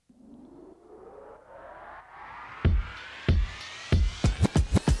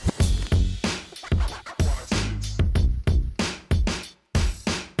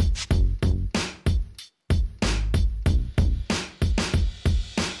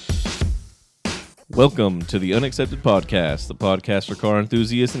Welcome to the Unaccepted Podcast, the podcast for car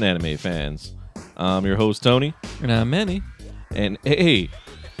enthusiasts and anime fans. I'm your host, Tony. And I'm Manny. And hey,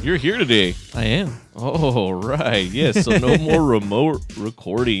 you're here today. I am. Oh, right. Yes, so no more remote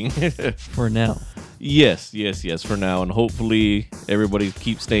recording. For now. Yes, for now. And hopefully everybody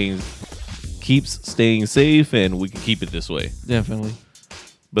keeps staying safe and we can keep it this way. Definitely.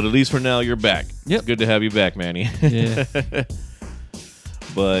 But at least for now, you're back. Yep. It's good to have you back, Manny. Yeah.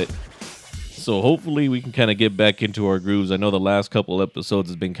 But so hopefully we can kind of get back into our grooves. I know the last couple episodes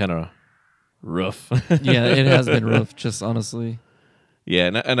has been kind of rough. Yeah, it has been rough, just honestly.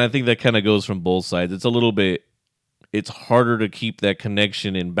 Yeah, and I think that kind of goes from both sides. It's harder to keep that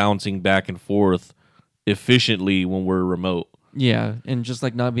connection and bouncing back and forth efficiently when we're remote. Yeah, and just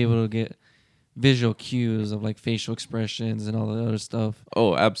like not be able to get visual cues of like facial expressions and all the other stuff.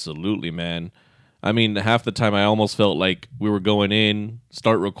 Oh, absolutely, man. I mean, half the time I almost felt like we were going in,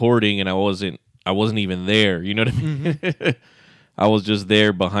 start recording, and I wasn't even there. You know what I mean? Mm-hmm. I was just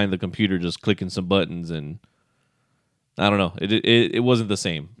there behind the computer, just clicking some buttons, and I don't know. It wasn't the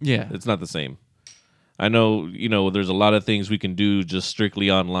same. Yeah, it's not the same. I know, there's a lot of things we can do just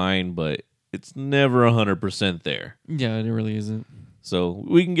strictly online, but it's never 100% there. Yeah, it really isn't. So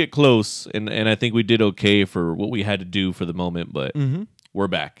we can get close, and I think we did okay for what we had to do for the moment, but we're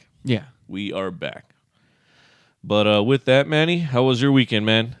back. Yeah. We are back. But with that, Manny, how was your weekend,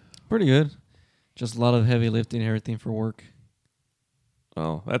 man? Pretty good. Just a lot of heavy lifting and everything for work.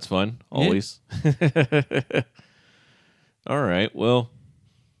 Oh, that's fun. Always. Yeah. All right. Well,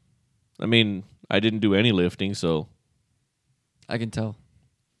 I mean, I didn't do any lifting, so. I can tell.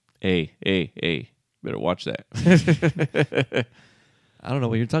 Hey. Better watch that. I don't know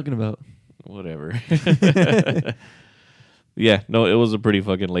what you're talking about. Whatever. Yeah, no, it was a pretty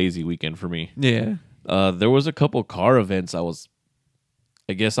fucking lazy weekend for me. Yeah. There was a couple car events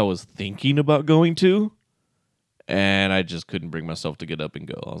I guess I was thinking about going to, and I just couldn't bring myself to get up and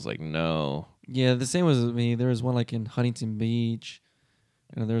go. I was like, no. Yeah, the same was with me. There was one like in Huntington Beach,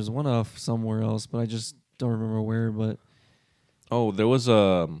 and there was one off somewhere else, but I just don't remember where. But oh, there was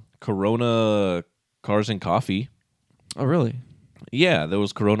Corona Cars and Coffee. Oh, really? Yeah, there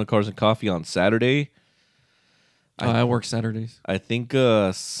was Corona Cars and Coffee on Saturday. I work Saturdays. I think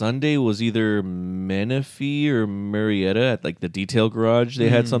Sunday was either Menifee or Marietta at like the detail garage. They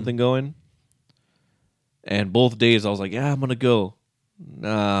had something going. And both days I was like, yeah, I'm going to go.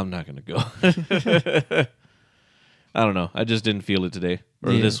 Nah, I'm not going to go. I don't know. I just didn't feel it today.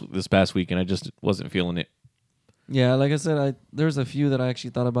 Or this past weekend. I just wasn't feeling it. Yeah, like I said, there's a few that I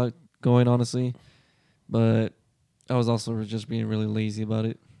actually thought about going, honestly. But I was also just being really lazy about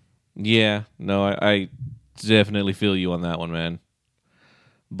it. Yeah. No, I definitely feel you on that one, man.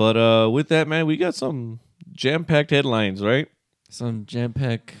 But with that, man, we got some jam-packed headlines, right? Some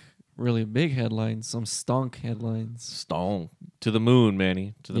jam-packed, really big headlines. Some stonk headlines. Stonk. To the moon,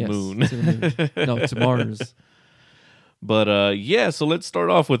 Manny. To the moon. To the moon. No, to Mars. But yeah, so let's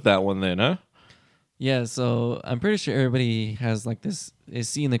start off with that one then, huh? Yeah, so I'm pretty sure everybody has like this, is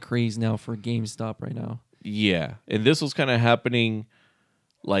seeing the craze now for GameStop right now. Yeah, and this was kind of happening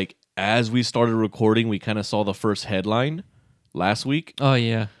like as we started recording. We kind of saw the first headline last week. Oh,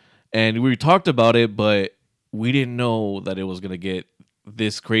 yeah. And we talked about it, but we didn't know that it was going to get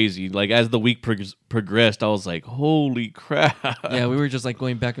this crazy. Like, as the week progressed, I was like, holy crap. Yeah, we were just like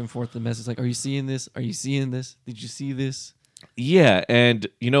going back and forth the message. Like, are you seeing this? Are you seeing this? Did you see this? Yeah, and,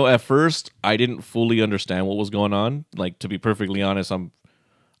 at first, I didn't fully understand what was going on. Like, to be perfectly honest,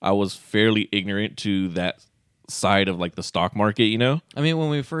 I was fairly ignorant to that side of like the stock market, I mean, when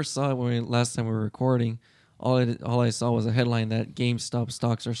we first saw it, last time we were recording, all I saw was a headline that GameStop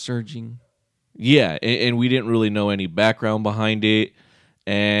stocks are surging. Yeah, and we didn't really know any background behind it,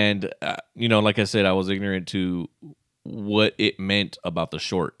 and like I said, I was ignorant to what it meant about the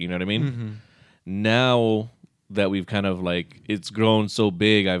short. You know what I mean? Mm-hmm. Now that we've kind of like it's grown so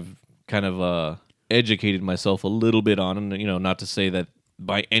big, I've kind of educated myself a little bit on it. Not to say that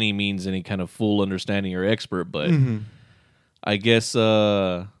by any means any kind of full understanding or expert, but I guess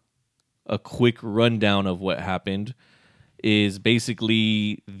a quick rundown of what happened is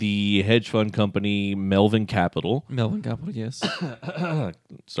basically the hedge fund company Melvin Capital. Melvin Capital, yes.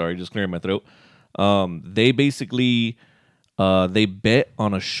 Sorry, just clearing my throat. They basically they bet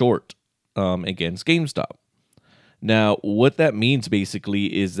on a short against GameStop. Now, what that means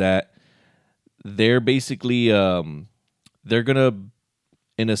basically is that they're basically they're gonna,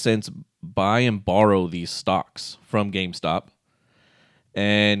 in a sense, buy and borrow these stocks from GameStop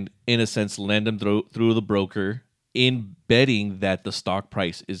and, in a sense, lend them through the broker in betting that the stock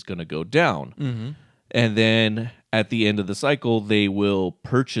price is going to go down. Mm-hmm. And then at the end of the cycle, they will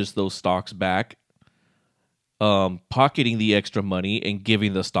purchase those stocks back pocketing the extra money and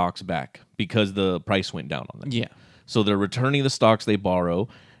giving the stocks back because the price went down on them. Yeah. So they're returning the stocks they borrow,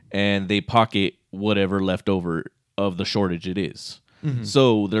 and they pocket whatever left over of the shortage it is.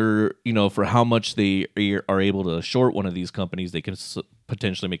 So they're, for how much they are able to short one of these companies, they can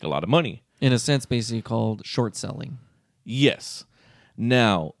potentially make a lot of money. In a sense, basically called short selling. Yes.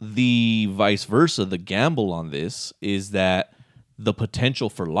 Now, the vice versa, the gamble on this is that the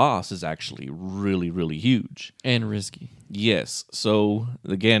potential for loss is actually really, really huge. And risky. Yes. So,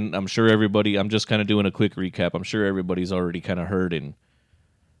 again, I'm just kind of doing a quick recap. I'm sure everybody's already kind of heard and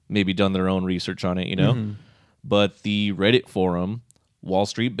maybe done their own research on it, But the Reddit forum, Wall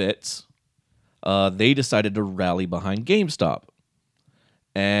Street Bets, they decided to rally behind GameStop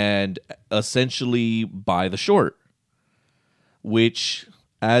and essentially buy the short, which,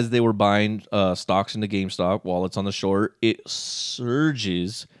 as they were buying stocks into GameStop while it's on the short, it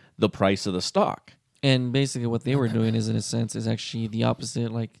surges the price of the stock. And basically what they were doing is, in a sense, is actually the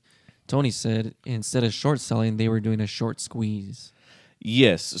opposite. Like Tony said, instead of short selling, they were doing a short squeeze.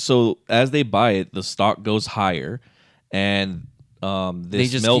 Yes. So as they buy it, the stock goes higher, and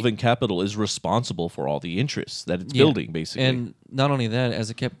this Melvin Capital is responsible for all the interest that it's building, basically. And not only that, as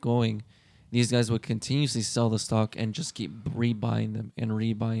it kept going, these guys would continuously sell the stock and just keep rebuying them and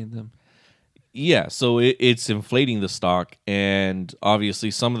rebuying them. Yeah, so it's inflating the stock, and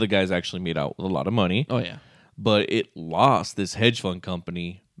obviously some of the guys actually made out with a lot of money. Oh, yeah. But it lost this hedge fund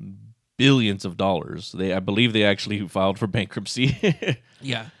company billions of dollars. I believe they actually filed for bankruptcy.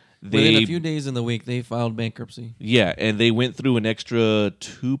 Yeah. Within a few days in the week, they filed bankruptcy. Yeah, and they went through an extra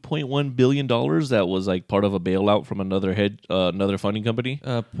 $2.1 billion that was like part of a bailout from another funding company.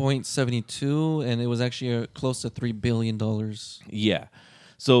 0.72, and it was actually close to $3 billion. Yeah.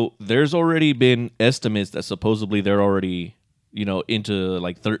 So there's already been estimates that supposedly they're already, into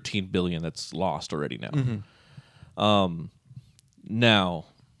like 13 billion that's lost already now.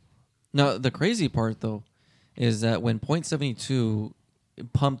 Now, the crazy part, though, is that when 0.72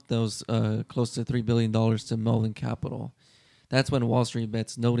 pumped those close to $3 billion to Melvin Capital, that's when Wall Street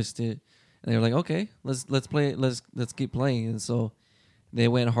Bets noticed it, and they were like, okay, let's play it, let's keep playing. And so they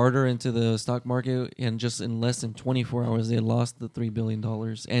went harder into the stock market, and just in less than 24 hours they lost the $3 billion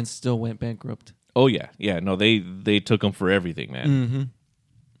and still went bankrupt. Oh yeah, no, they took them for everything, man.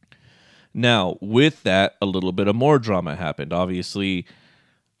 Now, with that, a little bit of more drama happened. Obviously,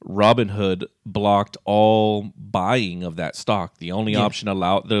 Robinhood blocked all buying of that stock. The only option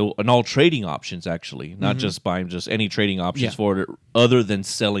allowed, and all trading options, actually, not just buying, just any trading options for it other than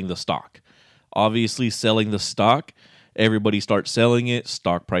selling the stock. Obviously, selling the stock, everybody starts selling it,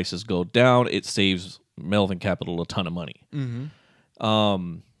 stock prices go down, it saves Melvin Capital a ton of money.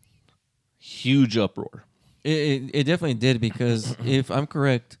 Huge uproar. It definitely did, because if I'm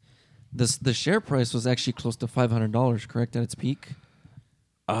correct, the share price was actually close to $500, correct, at its peak?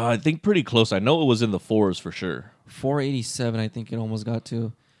 I think pretty close. I know it was in the fours for sure. 487, I think it almost got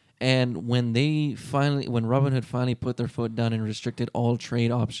to. And when Robinhood finally put their foot down and restricted all trade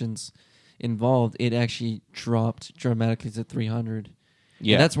options involved, it actually dropped dramatically to 300.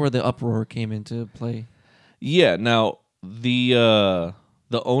 Yeah, and that's where the uproar came into play. Yeah. Now the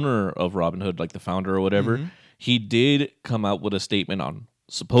owner of Robinhood, like the founder or whatever, he did come out with a statement on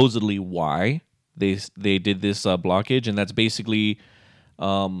supposedly why they did this blockage, and that's basically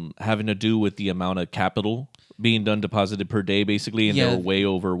having to do with the amount of capital being deposited per day, basically, and they're way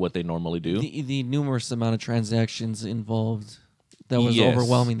over what they normally do. The numerous amount of transactions involved that was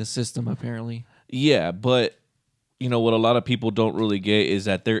overwhelming the system, apparently. Yeah, but what a lot of people don't really get is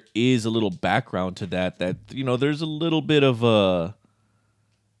that there is a little background to that there's a little bit of a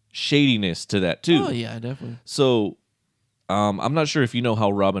shadiness to that too. Oh yeah, definitely. So I'm not sure if you know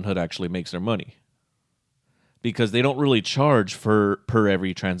how Robinhood actually makes their money, because they don't really charge per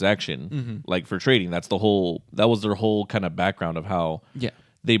every transaction, like for trading. That was their whole kind of background of how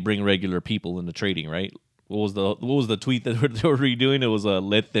they bring regular people into trading, right? What was the tweet that they were redoing? It was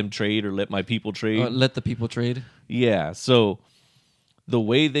let them trade, or let my people trade. Let the people trade. Yeah. So the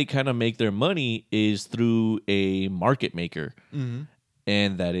way they kind of make their money is through a market maker,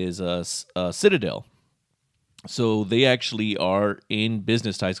 and that is a Citadel. So they actually are in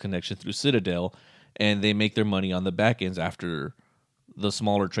business ties connection through Citadel, and they make their money on the back ends. After the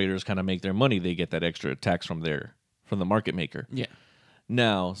smaller traders kind of make their money, they get that extra tax from the market maker. Yeah.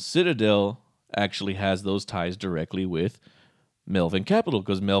 Now, Citadel actually has those ties directly with Melvin Capital,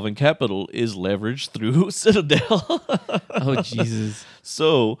 because Melvin Capital is leveraged through Citadel. Oh, Jesus.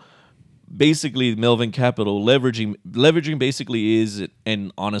 So basically, Melvin Capital leveraging basically is,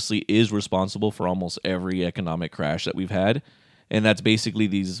 and honestly is, responsible for almost every economic crash that we've had. And that's basically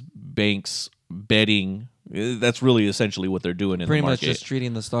these banks betting, That's really essentially what they're doing in Pretty the much market. just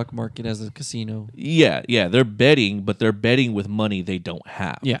treating the stock market as a casino. Yeah, they're betting, but they're betting with money they don't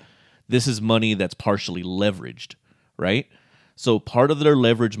have. Yeah. This is money that's partially leveraged, right? So part of their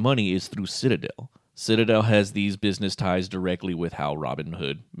leverage money is through Citadel. Citadel has these business ties directly with how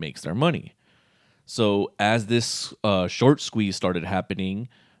Robinhood makes their money. So as this short squeeze started happening,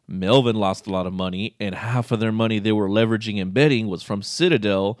 Melvin lost a lot of money, and half of their money they were leveraging and betting was from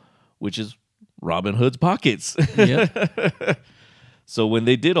Citadel, which is Robinhood's pockets. Yep. So when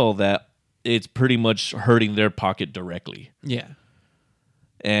they did all that, it's pretty much hurting their pocket directly. Yeah.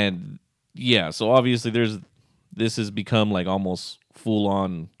 And yeah, so obviously this has become like almost full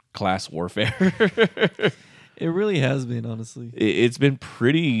on class warfare. It really has been, honestly. It's been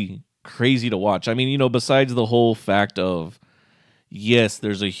pretty crazy to watch. I mean, besides the whole fact of, yes,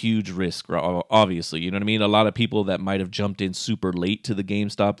 there's a huge risk, obviously. You know what I mean? A lot of people that might have jumped in super late to the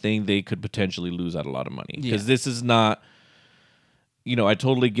GameStop thing, they could potentially lose out a lot of money. Because this is not, I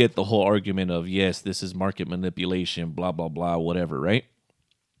totally get the whole argument of, yes, this is market manipulation, blah, blah, blah, whatever, right?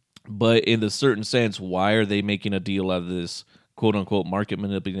 But in the certain sense, why are they making a deal out of this quote-unquote market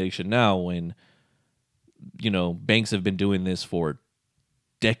manipulation now when, banks have been doing this for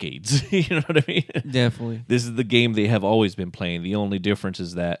decades? You know what I mean? Definitely. This is the game they have always been playing. The only difference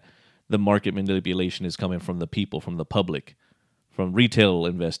is that the market manipulation is coming from the people, from the public, from retail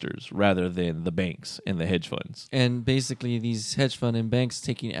investors, rather than the banks and the hedge funds. And basically, these hedge fund and banks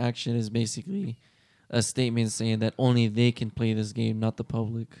taking action is basically a statement saying that only they can play this game, not the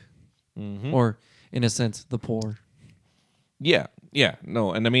public. Mm-hmm. Or, in a sense, the poor. Yeah.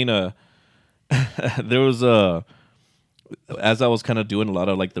 No, and I mean, there was as I was kind of doing a lot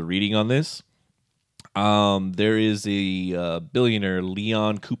of like the reading on this, there is a billionaire,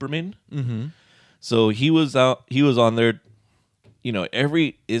 Leon Cooperman. Mm-hmm. So he was on there.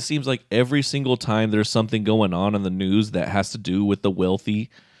 It seems like every single time there's something going on in the news that has to do with the wealthy,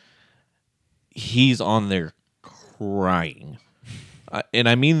 he's on there crying. And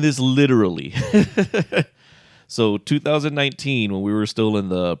I mean this literally. So 2019, when we were still in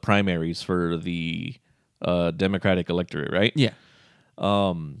the primaries for the Democratic electorate, right? Yeah.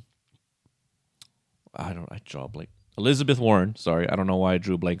 I draw a blank. Elizabeth Warren, sorry, I don't know why I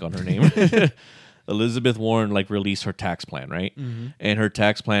drew a blank on her name. Elizabeth Warren released her tax plan, right? Mm-hmm. And her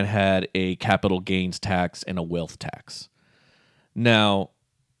tax plan had a capital gains tax and a wealth tax. Now,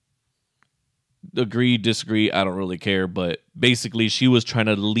 agree, disagree, I don't really care, but basically she was trying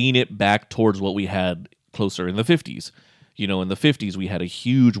to lean it back towards what we had closer in the 50s. In the 50s we had a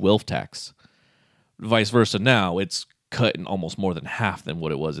huge wealth tax. Vice versa now, it's cut in almost more than half than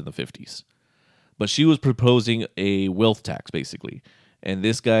what it was in the 50s. But she was proposing a wealth tax, basically. And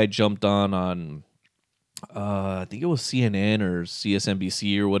this guy jumped on I think it was CNN or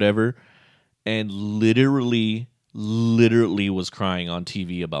CSNBC or whatever, and literally was crying on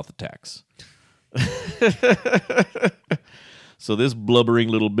TV about the tax. So this blubbering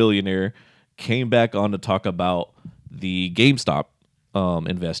little billionaire came back on to talk about the GameStop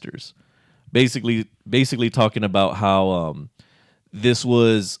investors. Basically talking about how this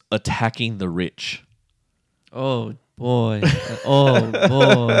was attacking the rich. Oh, boy. Oh,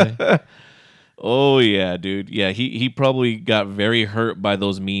 boy. Oh, yeah, dude. Yeah, he probably got very hurt by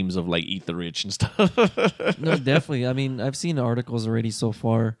those memes of, like, eat the rich and stuff. No, definitely. I mean, I've seen articles already so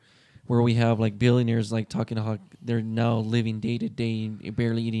far where we have, like, billionaires, like, talking about how they're now living day to day and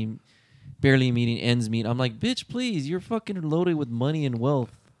barely meeting ends meet. I'm like, bitch, please, you're fucking loaded with money and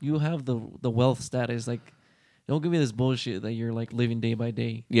wealth. You have the wealth status. Like, don't give me this bullshit that you're, like, living day by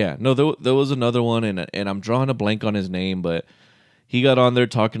day. Yeah, no, there was another one, and I'm drawing a blank on his name, but he got on there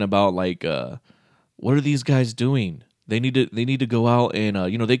talking about, like, what are these guys doing? They need to go out and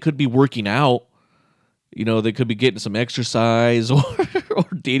they could be working out. They could be getting some exercise or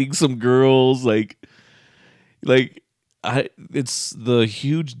dating some girls. It's the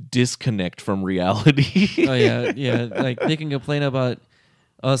huge disconnect from reality. Oh yeah. Like, they can complain about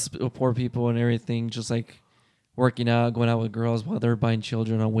us poor people and everything, just like working out, going out with girls while they're buying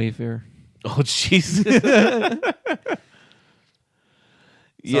children on Wayfair. Oh, jeez.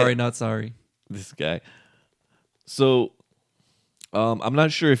 Sorry, not sorry. This guy. So, I'm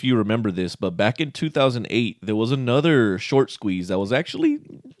not sure if you remember this, but back in 2008, there was another short squeeze that was actually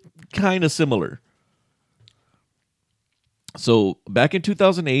kind of similar. So, back in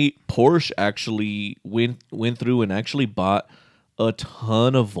 2008, Porsche actually went through and actually bought a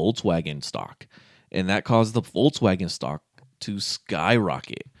ton of Volkswagen stock. And that caused the Volkswagen stock to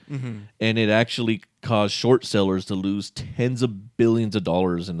skyrocket. Mm-hmm. And it actually caused short sellers to lose tens of billions of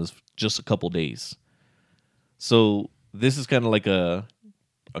dollars in just a couple days. So this is kind of like a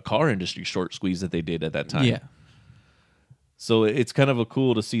a car industry short squeeze that they did at that time. Yeah. So it's kind of a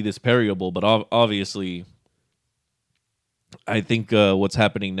cool to see this parable, but obviously, I think what's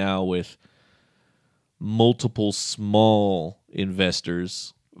happening now with multiple small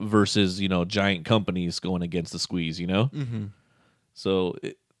investors versus giant companies going against the squeeze. Mm-hmm. So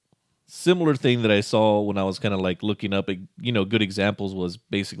similar thing that I saw when I was kind of like looking up, good examples was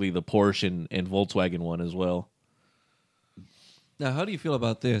basically the Porsche and Volkswagen one as well. Now, how do you feel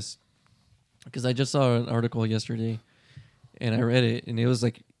about this? Because I just saw an article yesterday, and I read it, and it was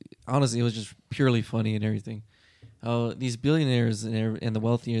like, honestly, it was just purely funny and everything. How these billionaires and the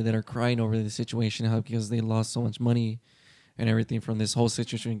wealthier that are crying over the situation, how because they lost so much money and everything from this whole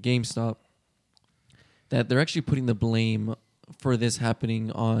situation in GameStop, that they're actually putting the blame for this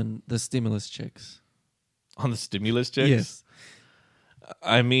happening on the stimulus checks. On the stimulus checks? Yes.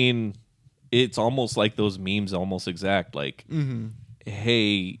 I mean, it's almost like those memes, almost exact. Like,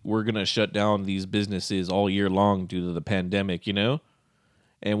 hey, we're going to shut down these businesses all year long due to the pandemic, and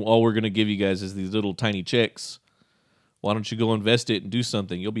all we're going to give you guys is these little tiny checks. Why don't you go invest it and do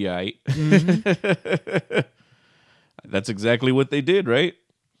something? You'll be all right. Mm-hmm. That's exactly what they did, right?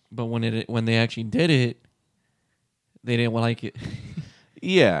 But when they actually did it, they didn't like it.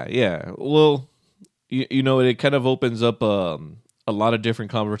 Yeah. Well, it kind of opens up a lot of different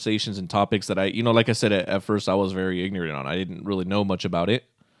conversations and topics that like I said, at first I was very ignorant on. I didn't really know much about it.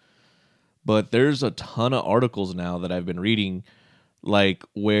 But there's a ton of articles now that I've been reading, like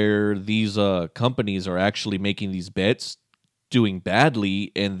where these companies are actually making these bets, doing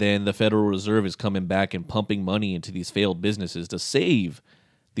badly, and then the Federal Reserve is coming back and pumping money into these failed businesses to save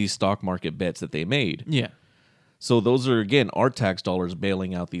these stock market bets that they made. Yeah. So those are, again, our tax dollars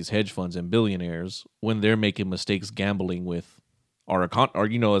bailing out these hedge funds and billionaires when they're making mistakes gambling with our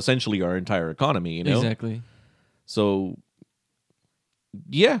essentially our entire economy, Exactly. So,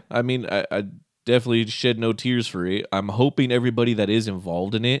 yeah, I mean, I definitely shed no tears for it. I'm hoping everybody that is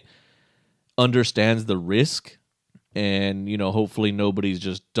involved in it understands the risk, and hopefully nobody's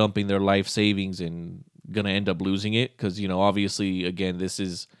just dumping their life savings and gonna end up losing it, because obviously, again, this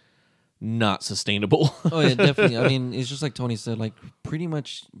is not sustainable. Oh yeah, definitely. I mean, it's just like Tony said, like pretty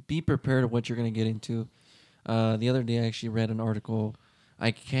much be prepared of what you're gonna get into. The other day I actually read an article.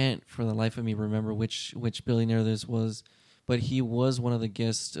 I can't for the life of me remember which billionaire this was, but he was one of the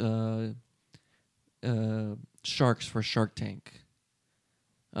guest sharks for Shark Tank.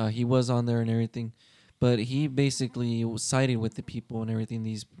 He was on there and everything, but he basically sided with the people and everything,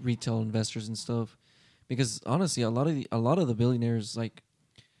 these retail investors and stuff, because honestly, a lot of the billionaires, like,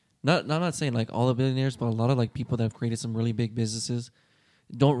 not saying like all the billionaires, but a lot of like people that have created some really big businesses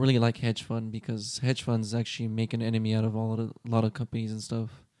don't really like hedge fund, because hedge funds actually make an enemy out of a lot of companies and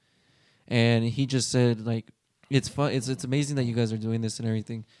stuff. And he just said, like, it's fun, it's amazing that you guys are doing this and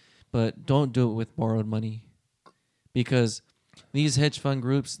everything, but don't do it with borrowed money, because these hedge fund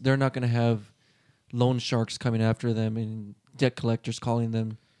groups, they're not going to have loan sharks coming after them and debt collectors calling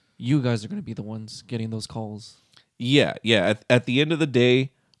them. You guys are going to be the ones getting those calls. Yeah. At the end of the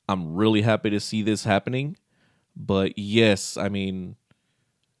day, I'm really happy to see this happening. But yes, I mean,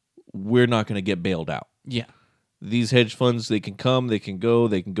 we're not going to get bailed out. Yeah. These hedge funds, they can come, they can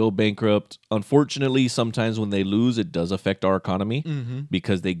go bankrupt. Unfortunately, sometimes when they lose, it does affect our economy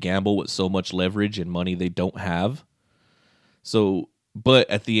because they gamble with so much leverage and money they don't have. So, but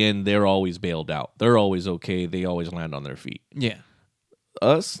at the end, they're always bailed out. They're always okay. They always land on their feet. Yeah.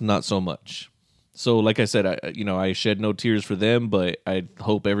 Us, not so much. So, like I said, I shed no tears for them, but I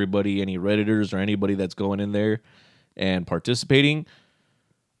hope everybody, any Redditors or anybody that's going in there and participating,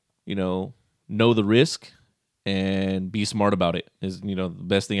 know the risk and be smart about it is, the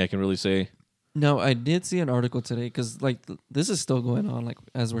best thing I can really say. No, I did see an article today, because like this is still going on, like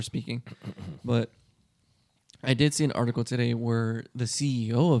as we're speaking, but I did see an article today where the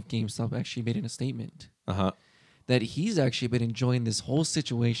CEO of GameStop actually made a statement that he's actually been enjoying this whole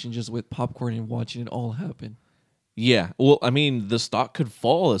situation just with popcorn and watching it all happen. Yeah, well, I mean, the stock could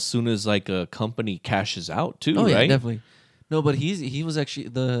fall as soon as like a company cashes out too, oh, right? Yeah, definitely. No, but he was actually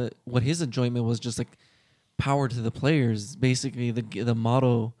what his enjoyment was just like power to the players, basically the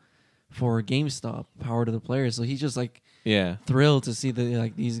motto for GameStop, power to the players. So he's just like thrilled to see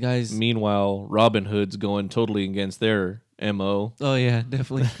these guys. Meanwhile, Robinhood's going totally against their MO. Oh yeah,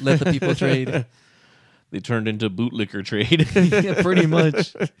 definitely. Let the people trade. They turned into bootlicker trade. Yeah, pretty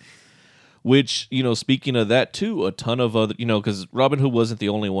much. Which, speaking of that too, a ton of other, because Robinhood wasn't the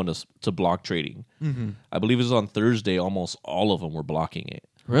only one to block trading. Mm-hmm. I believe it was on Thursday, almost all of them were blocking it.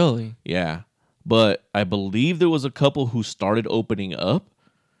 Really? Yeah. But I believe there was a couple who started opening up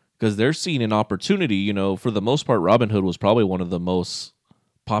because they're seeing an opportunity. For the most part, Robinhood was probably one of the most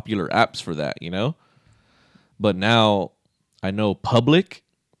popular apps for that, you know? But now I know Public,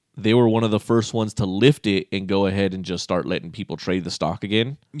 they were one of the first ones to lift it and go ahead and just start letting people trade the stock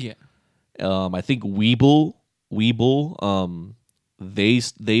again. Yeah. I think Webull, they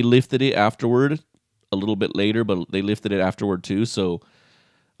lifted it afterward a little bit later, but they lifted it afterward too. So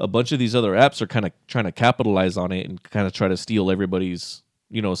a bunch of these other apps are kind of trying to capitalize on it and kind of try to steal everybody's,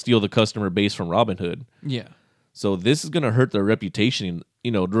 steal the customer base from Robinhood. Yeah. So this is going to hurt their reputation,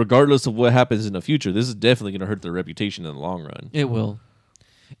 regardless of what happens in the future. This is definitely going to hurt their reputation in the long run. It will.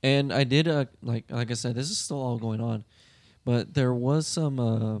 And I did like I said, this is still all going on, but there was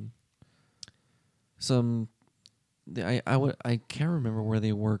some I can't remember where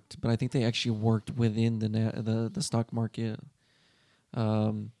they worked, but I think they actually worked within the stock market.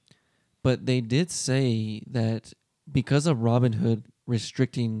 But they did say that because of Robinhood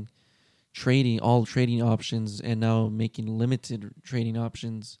restricting all trading options and now making limited trading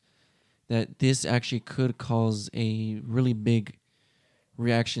options, that this actually could cause a really big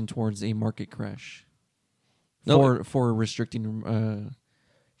reaction towards a market crash for restricting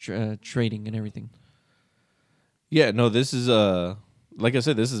trading and everything. Yeah, no, this is like I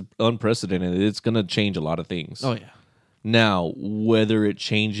said, this is unprecedented. It's going to change a lot of things. Oh yeah. Now, whether it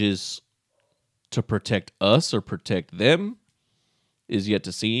changes to protect us or protect them is yet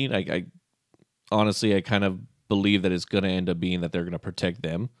to see. I honestly, I kind of believe that it's going to end up being that they're going to protect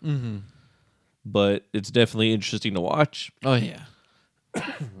them. Mm-hmm. But it's definitely interesting to watch. Oh yeah.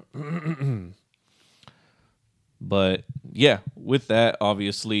 But yeah, with that,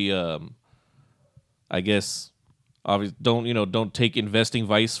 obviously, I guess, don't take investing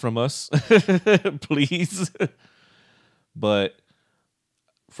advice from us, please. But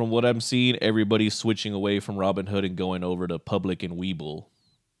from what I'm seeing, everybody's switching away from Robinhood and going over to Public and Webull.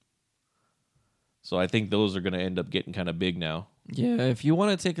 So I think those are going to end up getting kind of big now. Yeah, if you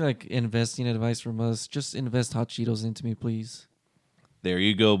want to take like investing advice from us, just invest Hot Cheetos into me, please. There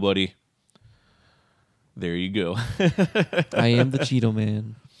you go, buddy. There you go. I am the Cheeto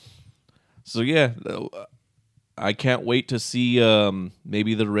man. So yeah, I can't wait to see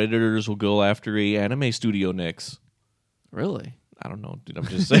maybe the Redditors will go after a anime studio next. Really? I don't know, dude. I'm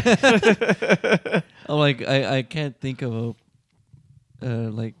just saying. I'm like, I can't think of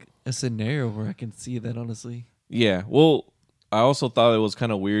a scenario where I can see that, honestly. Yeah. Well, I also thought it was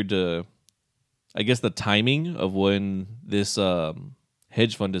kind of weird I guess the timing of when this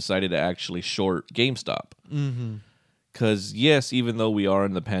hedge fund decided to actually short GameStop. Mm-hmm. Because yes, even though we are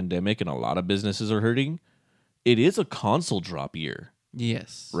in the pandemic and a lot of businesses are hurting, it is a console drop year.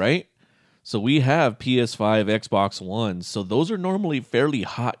 Yes. Right? So we have PS5, Xbox One. So those are normally fairly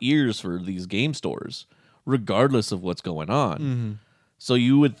hot years for these game stores, regardless of what's going on. Mm-hmm. So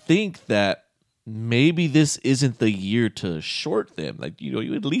you would think that maybe this isn't the year to short them. Like,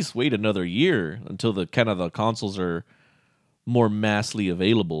 you at least wait another year until the consoles are more massively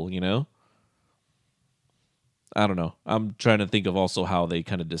available, I don't know. I'm trying to think of also how they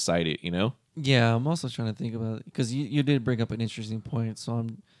kind of decide it, Yeah, I'm also trying to think about it because you did bring up an interesting point. So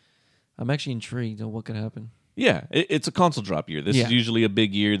I'm actually intrigued on what could happen. Yeah, it's a console drop year. This is usually a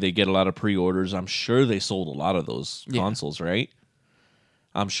big year. They get a lot of pre-orders. I'm sure they sold a lot of those consoles, right?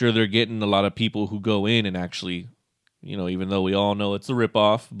 I'm sure they're getting a lot of people who go in and actually, even though we all know it's a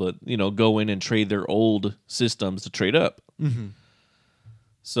ripoff, but, go in and trade their old systems to trade up. Mm-hmm.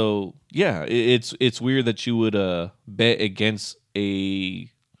 So, yeah, it's weird that you would bet against a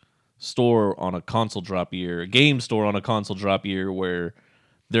store on a console drop year, a game store on a console drop year where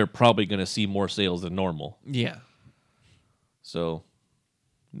they're probably going to see more sales than normal. Yeah. So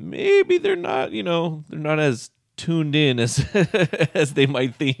maybe they're not, they're not as tuned in as as they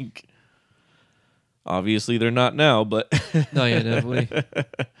might think. Obviously they're not now, but No, yeah, definitely.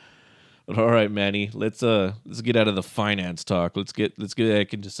 But all right, Manny, let's get out of the finance talk. Let's get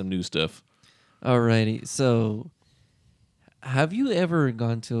back into some new stuff. Alrighty. So, have you ever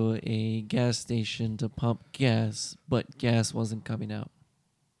gone to a gas station to pump gas, but gas wasn't coming out?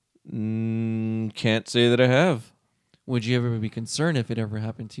 Can't say that I have. Would you ever be concerned if it ever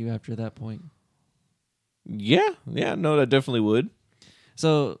happened to you after that point? Yeah, no, that definitely would.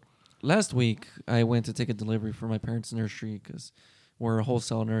 So, last week I went to take a delivery for my parents' nursery because we're a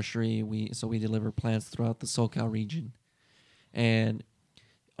wholesale nursery. We deliver plants throughout the SoCal region. And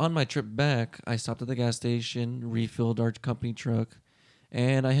on my trip back, I stopped at the gas station, refilled our company truck,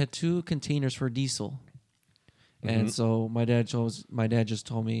 and I had 2 containers for diesel. Mm-hmm. And so my dad just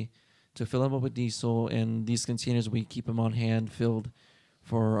told me to fill them up with diesel, and these containers we keep them on hand filled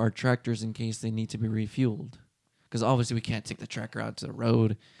for our tractors in case they need to be refueled. Because obviously we can't take the tractor out to the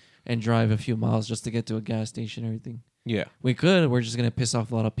road and drive a few miles just to get to a gas station and everything. Yeah. We could. We're just gonna piss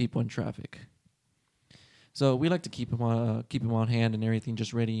off a lot of people in traffic. So we like to keep them on hand and everything,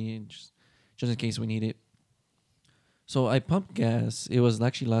 just ready, and just in case we need it. So I pumped gas. It was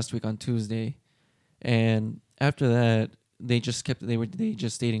actually last week on Tuesday, and after that, they just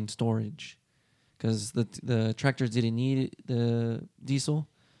stayed in storage because the tractors didn't need the diesel,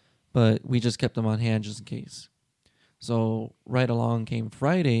 but we just kept them on hand just in case. So right along came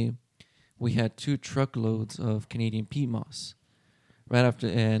Friday, we had 2 truckloads of Canadian peat moss. Right after,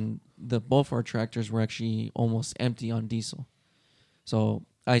 and both our tractors were actually almost empty on diesel. So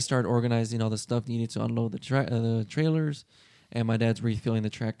I started organizing all the stuff needed to unload the trailers, and my dad's refilling the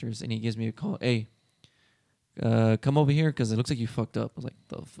tractors, and he gives me a call. Hey, come over here because it looks like you fucked up. I was like,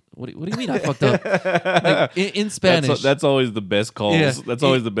 what do you mean I fucked up? Like in Spanish. That's always the best calls. Yeah. That's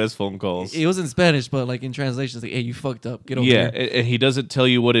always the best phone calls. It was in Spanish, but like in translation, it's like, hey, you fucked up. Get over Yeah, here. and he doesn't tell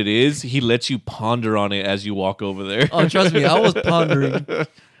you what it is. He lets you ponder on it as you walk over there. Oh, trust me, I was pondering.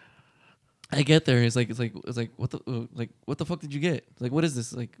 I get there. It's like what the fuck did you get? Like, what is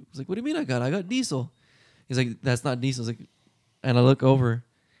this? Like, it's like, what do you mean I got diesel? He's like, that's not diesel. It's like, and I look over,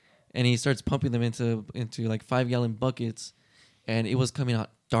 and he starts pumping them into like 5-gallon buckets, and it was coming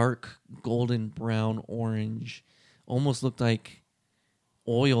out dark golden brown orange, almost looked like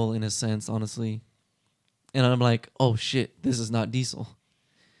oil in a sense, honestly. And I'm like, oh shit, this is not diesel.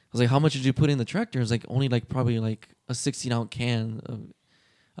 I was like, how much did you put in the tractor? It's like only like probably like a 16-ounce can of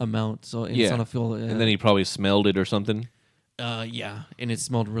amount. So it's on a fill. And then he probably smelled it or something. Yeah, and it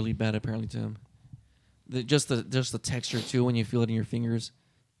smelled really bad apparently to him. Just the texture too when you feel it in your fingers.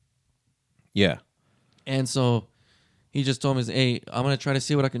 Yeah. And so he just told me, hey, I'm going to try to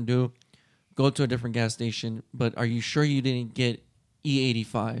see what I can do. Go to a different gas station. But are you sure you didn't get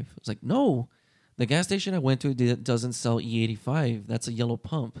E85? I was like, no. The gas station I went to doesn't sell E85. That's a yellow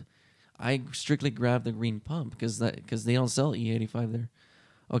pump. I strictly grabbed the green pump because they don't sell E85 there.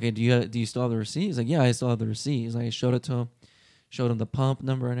 Okay, do you still have the receipt? He's like, yeah, I still have the receipt. He's like, I showed it to him. Showed him the pump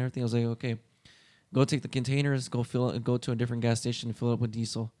number and everything. I was like, okay, go take the containers, go to a different gas station and fill it up with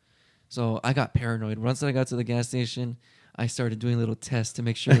diesel. So I got paranoid. Once I got to the gas station, I started doing little tests to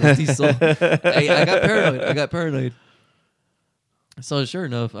make sure it was diesel. I got paranoid. So sure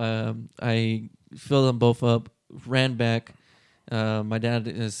enough, I filled them both up, ran back. My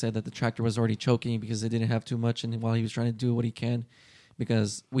dad said that the tractor was already choking because it didn't have too much, and while he was trying to do what he can,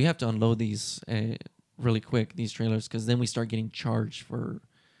 because we have to unload these really quick, these trailers, because then we start getting charged for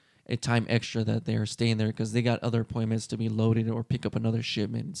a time extra that they're staying there because they got other appointments to be loaded or pick up another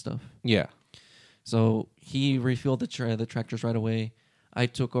shipment and stuff. Yeah. So he refilled the tractors right away. I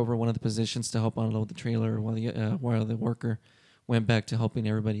took over one of the positions to help unload the trailer while the worker went back to helping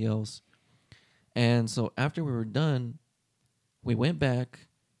everybody else. And so after we were done, we went back,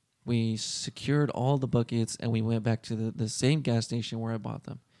 we secured all the buckets, and we went back to the same gas station where I bought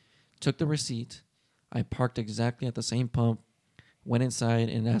them. Took the receipt. I parked exactly at the same pump, went inside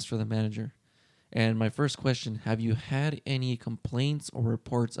and asked for the manager. And my first question, have you had any complaints or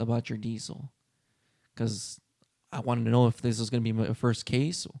reports about your diesel? Because I wanted to know if this was going to be my first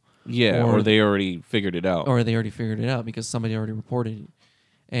case. Yeah, or they already figured it out. Or they already figured it out because somebody already reported it.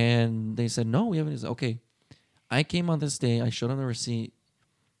 And they said, no, we haven't. Said, okay, I came on this day, I showed them the receipt,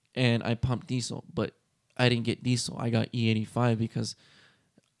 and I pumped diesel. But I didn't get diesel. I got E85 because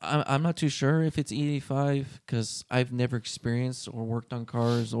I'm not too sure if it's E85 because I've never experienced or worked on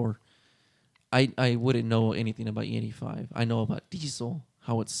cars, or I wouldn't know anything about E85. I know about diesel,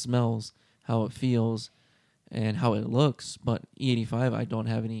 how it smells, how it feels, and how it looks, but E85 I don't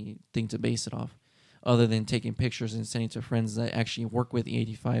have anything to base it off other than taking pictures and sending to friends that actually work with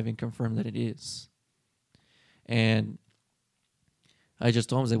E85 and confirm that it is. And I just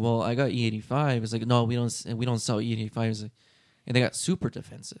told him, I was like, well, I got E85. It's like, no, we don't sell E85. Like, and they got super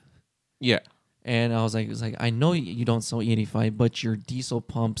defensive. Yeah. And I was like, I know you don't sell E85, but your diesel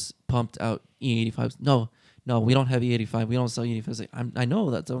pumped out E85. No, we don't have E85. We don't sell E85. I was like, I know,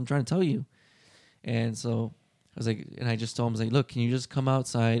 that's what I'm trying to tell you. And so I was like, and I just told him, I was like, look, can you just come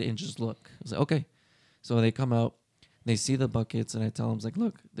outside and just look? I was like, okay. So they come out, they see the buckets, and I tell them, I was like,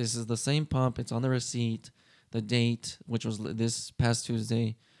 look, this is the same pump. It's on the receipt, the date, which was this past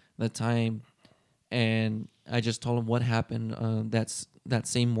Tuesday, the time. And I just told him what happened that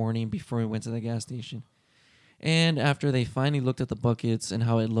same morning before we went to the gas station. And after they finally looked at the buckets and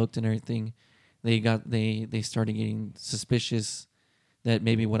how it looked and everything, they started getting suspicious that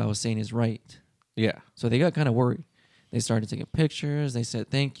maybe what I was saying is right. Yeah. So they got kind of worried. They started taking pictures. They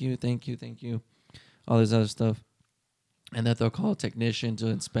said, thank you, all this other stuff. And that they'll call a technician to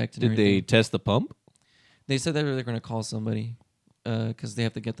inspect. And Did everything. they test the pump? They said that they're going to call somebody because they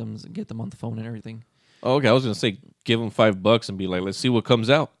have to get them on the phone and everything. Okay, I was gonna say give them $5 and be like, let's see what comes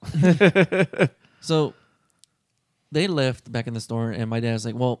out. So they left back in the store, and my dad's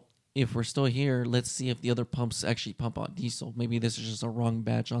like, well, if we're still here, let's see if the other pumps actually pump out diesel. Maybe this is just a wrong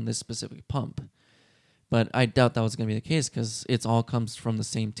batch on this specific pump. But I doubt that was going to be the case because it all comes from the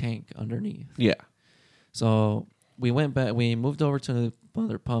same tank underneath. Yeah. So we went back, we moved over to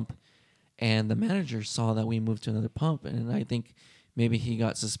another pump, and the manager saw that we moved to another pump. And I think maybe he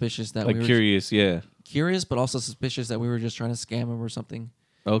got suspicious that Like we were curious, yeah. curious, but also suspicious that we were just trying to scam him or something.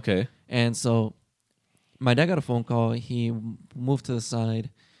 Okay. And so my dad got a phone call. He moved to the side,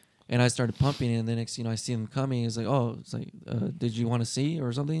 and I started pumping. And the next, I see him coming. He's like, "Oh, it's like, did you want to see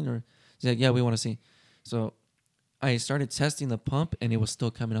or something?" Or he's like, "Yeah, we want to see." So I started testing the pump, and it was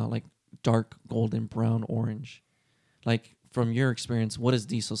still coming out like dark golden brown orange. Like from your experience, what is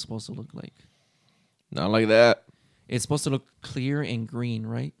diesel supposed to look like? Not like that. It's supposed to look clear and green,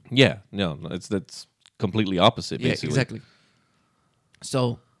 right? Yeah. No, that's completely opposite, basically. Yeah, exactly.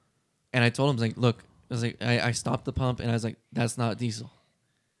 So, and I told him, like, look, I was like, I stopped the pump, and I was like, that's not diesel.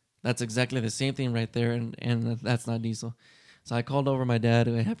 That's exactly the same thing right there, and that's not diesel. So I called over my dad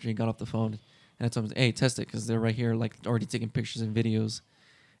after he got off the phone, and I told him, hey, test it, because they're right here, like, already taking pictures and videos.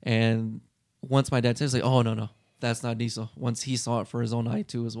 And once my dad says, like, oh, no, that's not diesel. Once he saw it for his own eye,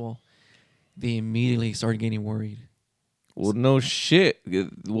 too, as well, they immediately started getting worried. Well, no shit.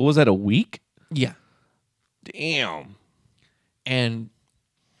 What was that, a week? Yeah. Damn. And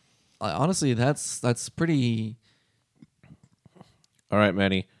honestly, that's pretty... All right,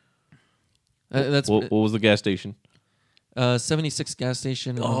 Manny. That's What was the gas station? 76 gas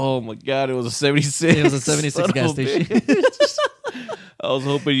station. Oh my God, it was a 76. It was a 76 Son gas of a station. bitch. I was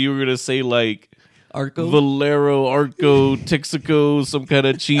hoping you were gonna say like Arco. Valero, Arco, Texaco, some kind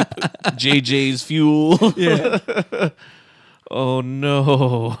of cheap JJ's fuel. Yeah. Oh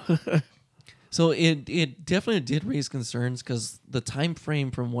no. So it definitely did raise concerns because the time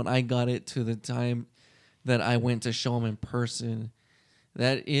frame from when I got it to the time that I went to show him in person,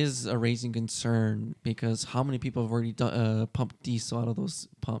 that is a raising concern because how many people have already pumped diesel out of those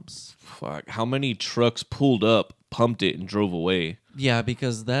pumps? Fuck. How many trucks pulled up, pumped it, and drove away? Yeah,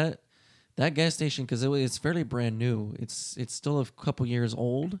 because that gas station, because it's fairly brand new. It's still a couple years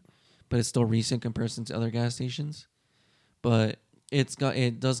old, but it's still recent in comparison to other gas stations. But it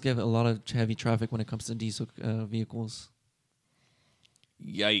does give a lot of heavy traffic when it comes to diesel vehicles.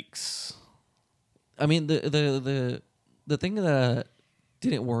 Yikes. I mean, the thing that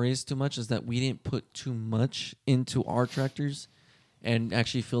didn't worry us too much is that we didn't put too much into our tractors and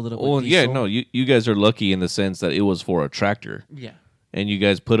actually filled it up with diesel. Yeah, no, you guys are lucky in the sense that it was for a tractor. Yeah. And you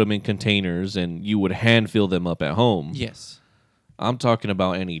guys put them in containers and you would hand fill them up at home. Yes. I'm talking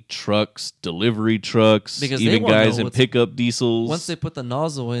about any trucks, delivery trucks, Because even they won't guys know in what's- pickup diesels. Once they put the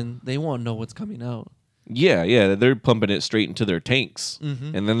nozzle in, they won't know what's coming out. Yeah, they're pumping it straight into their tanks.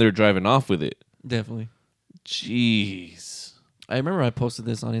 Mhm. And then they're driving off with it. Definitely. Jeez. I remember I posted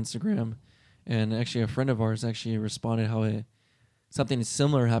this on Instagram, and actually a friend of ours actually responded how something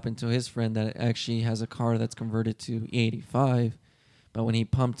similar happened to his friend that actually has a car that's converted to E85, but when he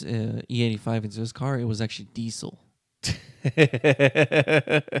pumped E85 into his car, it was actually diesel.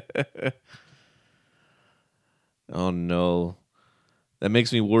 Oh no. That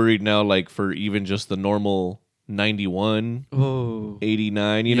makes me worried now, like for even just the normal 91, Oh.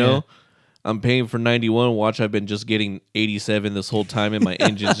 89, you Yeah. know? I'm paying for 91. Watch, I've been just getting 87 this whole time, and my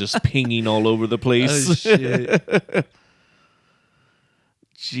engine's just pinging all over the place. Oh, shit.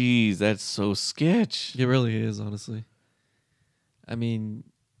 Jeez, that's so sketch. It really is, honestly. I mean,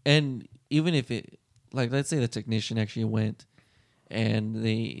 and even if it, like, let's say the technician actually went and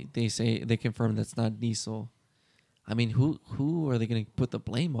they say, they confirm that's not diesel. I mean, who are they going to put the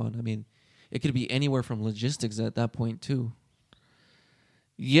blame on? I mean, it could be anywhere from logistics at that point, too,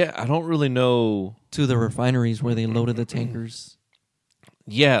 Yeah, I don't really know. to the refineries where they loaded the tankers.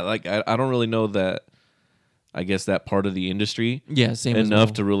 Yeah, like I don't really know that, I guess, that part of the industry Yeah, same enough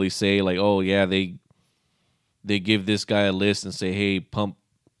as to really say, like, oh, yeah, they give this guy a list and say, hey, pump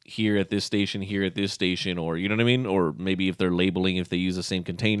here at this station, or, you know what I mean? Or maybe if they're labeling, if they use the same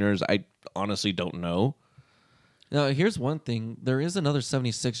containers. I honestly don't know. Now, here's one thing. There is another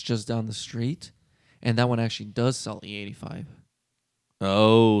 76 just down the street, and that one actually does sell E85.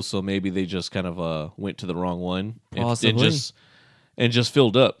 Oh, so maybe they just kind of went to the wrong one Possibly. and just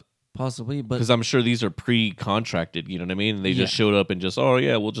filled up. Possibly, but... Because I'm sure these are pre-contracted, you know what I mean? And they just Yeah. showed up and just, oh,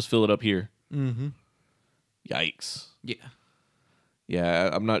 yeah, we'll just fill it up here. Mm-hmm. Yikes. Yeah. Yeah,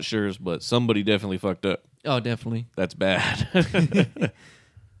 I'm not sure, but somebody definitely fucked up. Oh, definitely. That's bad.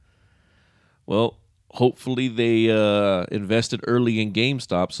 Well, hopefully they invested early in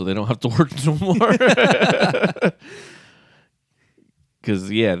GameStop so they don't have to work no more.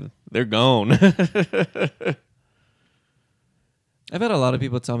 Because, yeah, they're gone. I've had a lot of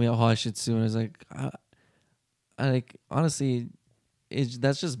people tell me how I should sue, and I was like, I like honestly,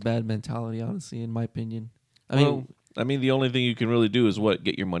 that's just bad mentality. Honestly, in my opinion. I mean, the only thing you can really do is what?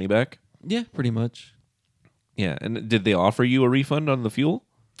 Get your money back? Yeah, pretty much. Yeah, and did they offer you a refund on the fuel?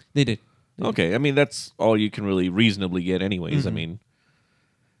 They did. Okay, I mean, that's all you can really reasonably get anyways. I mean,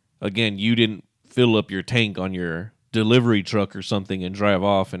 again, you didn't fill up your tank on your delivery truck or something and drive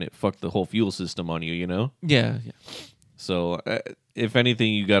off and it fucked the whole fuel system on you, you know? Yeah. So, if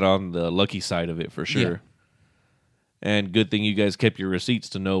anything, you got on the lucky side of it for sure. Yeah. And good thing you guys kept your receipts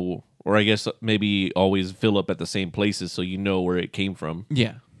to know, or I guess maybe always fill up at the same places so you know where it came from.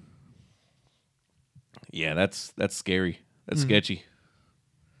 Yeah. Yeah, that's scary. That's sketchy.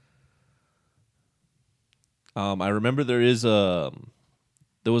 I remember there was a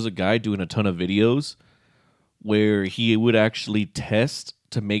guy doing a ton of videos where he would actually test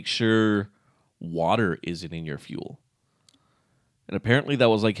to make sure water isn't in your fuel. And apparently that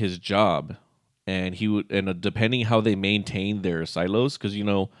was like his job. And he would, and depending how they maintain their silos, because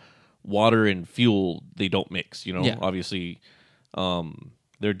water and fuel, they don't mix. Yeah. Obviously,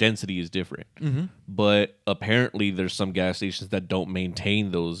 their density is different. Mm-hmm. But apparently, there's some gas stations that don't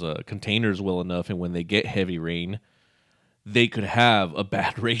maintain those containers well enough, and when they get heavy rain, they could have a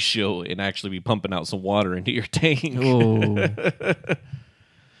bad ratio and actually be pumping out some water into your tank. Oh.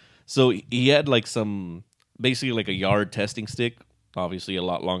 So he had basically like a yard testing stick, obviously a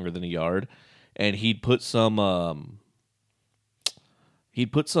lot longer than a yard, and he'd put some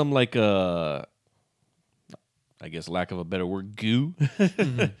like I guess lack of a better word, goo.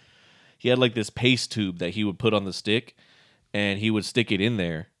 Mm-hmm. He had like this paste tube that he would put on the stick, and he would stick it in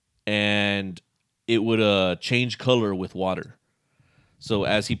there, and it would change color with water. So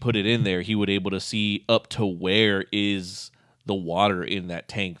as he put it in there, he would able to see up to where is the water in that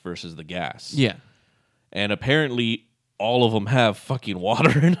tank versus the gas. Yeah. And apparently all of them have fucking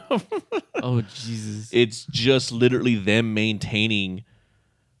water in them. Oh, Jesus. It's just literally them maintaining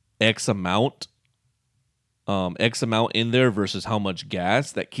X amount in there versus how much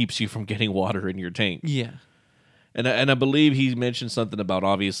gas that keeps you from getting water in your tank. Yeah. And I believe he mentioned something about,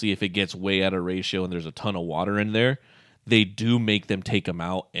 obviously, if it gets way out of ratio and there's a ton of water in there, they do make them take them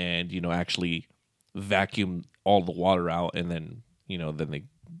out and, actually vacuum all the water out and then, then they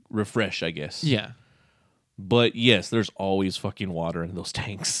refresh, I guess. Yeah. But yes, there's always fucking water in those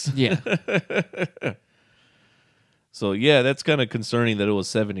tanks. Yeah. So yeah, that's kind of concerning that it was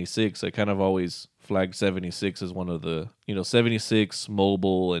 76. I kind of always flagged 76 as one of the, 76,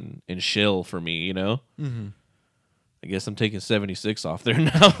 Mobile, and Shell for me, Mm-hmm. I guess I'm taking 76 off there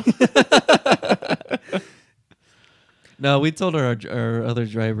now. No, we told our other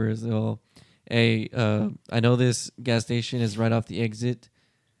drivers, well, hey, I know this gas station is right off the exit,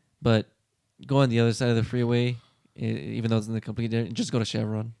 but go on the other side of the freeway, even though it's in the complete, just go to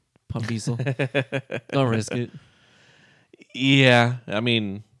Chevron, pump diesel. Don't risk it. Yeah, I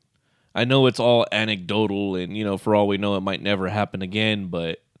mean, I know it's all anecdotal, and for all we know, it might never happen again.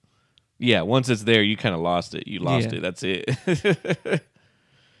 But yeah, once it's there, you kind of lost it. You lost it. That's it.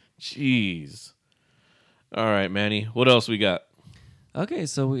 Jeez. All right, Manny. What else we got? Okay,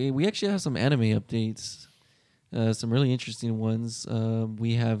 so we actually have some anime updates. Some really interesting ones.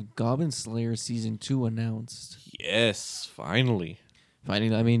 We have Goblin Slayer Season 2 announced. Yes, finally. I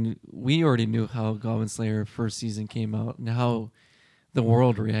mean, we already knew how Goblin Slayer first season came out and how the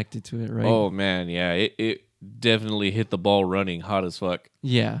world reacted to it, right? Oh, man, yeah. It definitely hit the ball running hot as fuck.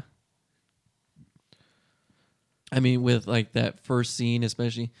 Yeah. I mean, with like that first scene,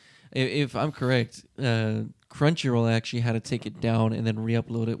 especially, if I'm correct, Crunchyroll actually had to take it down and then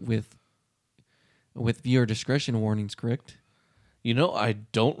re-upload it with viewer discretion warnings, correct? I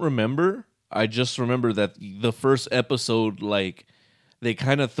don't remember. I just remember that the first episode, they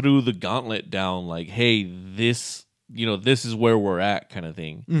kind of threw the gauntlet down, like, hey, this is where we're at, kind of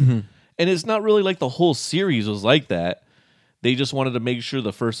thing. Mm-hmm. And it's not really like the whole series was like that. They just wanted to make sure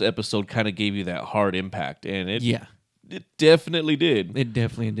the first episode kind of gave you that hard impact, and it definitely did. It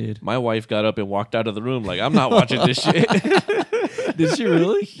definitely did. My wife got up and walked out of the room like, I'm not watching this shit. Did she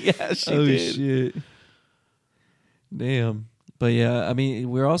really? Yeah, she did. Oh, shit. Damn. But yeah, I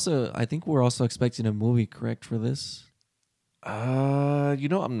mean, I think we're also expecting a movie, correct, for this?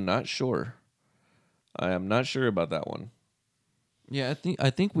 I'm not sure. I am not sure about that one. Yeah, I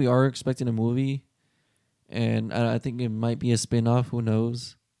think we are expecting a movie, and I think it might be a spin-off. Who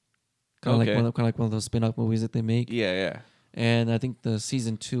knows? Kind of like one of those spin-off movies that they make. Yeah. And I think the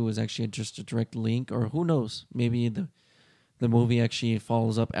season 2 is actually just a direct link, or who knows? Maybe the movie actually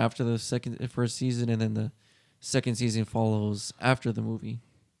follows up after the first season, and then the second season follows after the movie.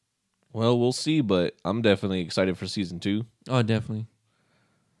 Well, we'll see, but I'm definitely excited for season 2. Oh, definitely.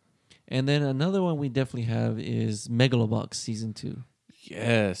 And then another one we definitely have is Megalobox season 2.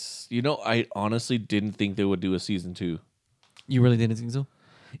 Yes. I honestly didn't think they would do a season 2. You really didn't think so?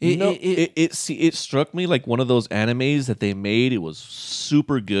 It struck me like one of those animes that they made. It was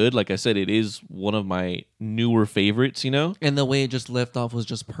super good. Like I said, it is one of my newer favorites, And the way it just left off was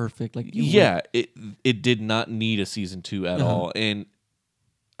just perfect. Like it did not need a season 2 at all. And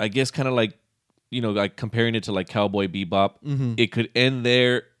I guess kind of like, like comparing it to like Cowboy Bebop, it could end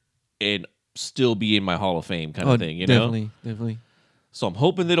there and still be in my Hall of Fame kind of thing, Definitely. So I'm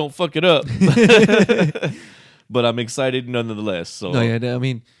hoping they don't fuck it up. But I'm excited nonetheless. So no, yeah, I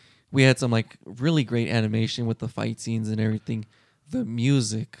mean, we had some like really great animation with the fight scenes and everything. The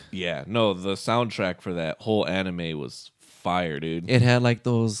music. Yeah, no, the soundtrack for that whole anime was fire, dude. It had like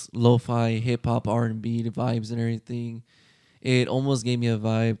those lo-fi hip hop R&B vibes and everything. It almost gave me a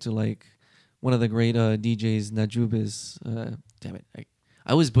vibe to like one of the great DJs, Najubis. Damn it,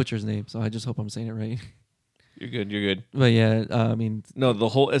 I always butcher his name, so I just hope I'm saying it right. You're good. But yeah, I mean, no, the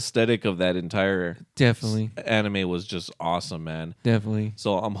whole aesthetic of that entire definitely anime was just awesome, man. Definitely.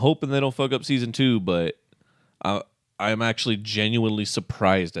 So I'm hoping they don't fuck up season 2, but I'm actually genuinely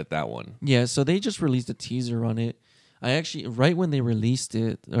surprised at that one. Yeah, so they just released a teaser on it. I actually, right when they released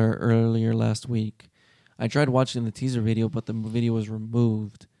it, or earlier last week, I tried watching the teaser video, but the video was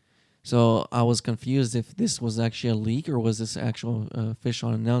removed. So I was confused if this was actually a leak or was this actual official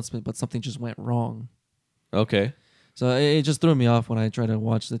announcement, but something just went wrong. Okay. So it just threw me off when I tried to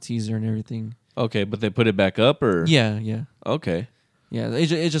watch the teaser and everything. Okay, but they put it back up, or? Yeah. Okay. Yeah, it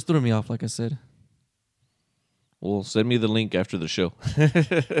just threw me off, like I said. Well, send me the link after the show.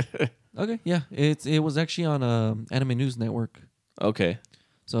 Okay, yeah. It was actually on Anime News Network. Okay.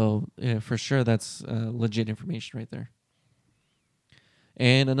 So, yeah, for sure, that's legit information right there.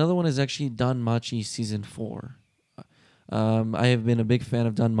 And another one is actually Danmachi Season 4. I have been a big fan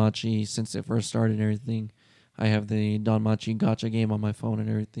of Danmachi since it first started and everything. I have the Danmachi gacha game on my phone and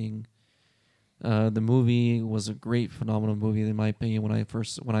everything. The movie was a great, phenomenal movie in my opinion when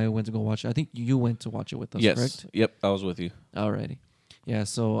I went to go watch it. I think you went to watch it with us, yes. Correct? Yep, I was with you. Alrighty. Yeah,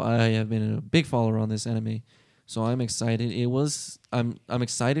 so I have been a big follower on this anime. So I'm excited. I'm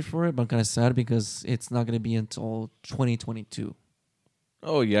excited for it, but I'm kind of sad because it's not going to be until 2022.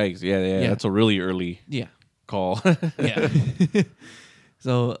 Oh, yikes. Yeah. That's a really early call. Yeah.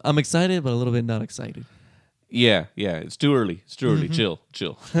 So I'm excited, but a little bit not excited. Yeah. It's too early. Chill.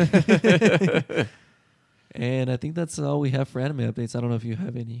 And I think that's all we have for anime updates. I don't know if you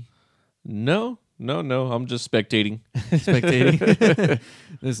have any. No. I'm just spectating.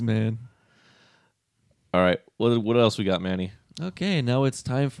 This man. All right. What else we got, Manny? Okay, now it's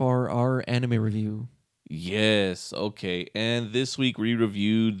time for our anime review. Yes. Okay. And this week we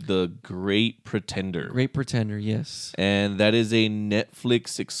reviewed The Great Pretender. Great Pretender, yes. And that is a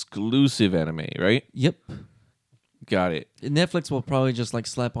Netflix exclusive anime, right? Yep. Got it. Netflix will probably just like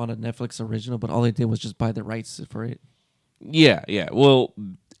slap on a Netflix original, but all they did was just buy the rights for it. Yeah. Well,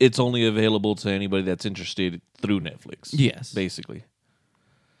 it's only available to anybody that's interested through Netflix. Yes. Basically.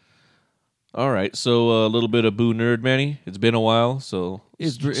 All right. So a little bit of Boo Nerd, Manny. It's been a while, so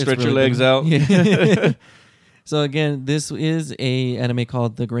stretch really your legs out. Yeah. So again, this is a anime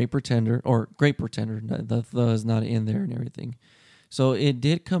called The Great Pretender, or Great Pretender. The is not in there and everything. So it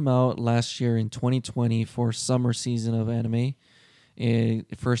did come out last year in 2020 for summer season of anime.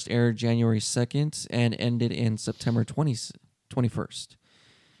 It first aired January 2nd and ended in September 21st.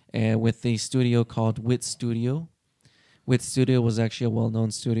 And with a studio called Wit Studio. Wit Studio was actually a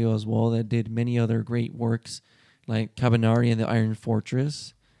well-known studio as well that did many other great works like Kabanari and the Iron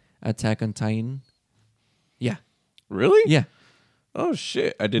Fortress, Attack on Titan. Yeah. Really? Yeah. Oh,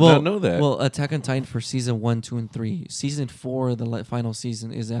 shit. I did not know that. Well, Attack on Titan for season 1, 2, and 3. Season 4, the final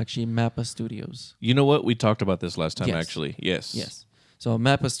season, is actually Mappa Studios. You know what? We talked about this last time, Yes. actually. Yes. Yes. So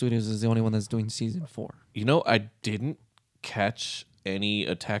Mappa Studios is the only one that's doing season 4. You know, I didn't catch any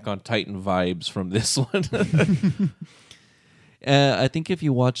Attack on Titan vibes from this one. I think if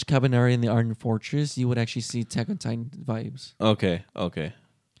you watch Kabanari and the Iron Fortress, you would actually see Attack on Titan vibes. Okay.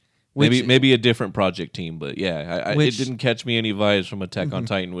 Maybe a different project team, but yeah, it didn't catch me any vibes from Attack on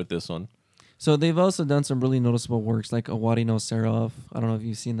Titan with this one. So they've also done some really noticeable works like Awari no Seraph. I don't know if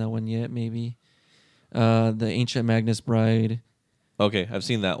you've seen that one yet, maybe. The Ancient Magnus Bride. Okay, I've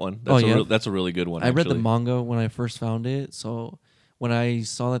seen that one. That's that's a really good one. I read the manga when I first found it, so when I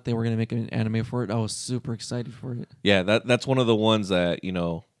saw that they were gonna make an anime for it, I was super excited for it. Yeah, that's one of the ones that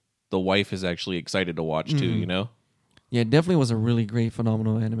the wife is actually excited to watch too. You know. Yeah, it definitely was a really great,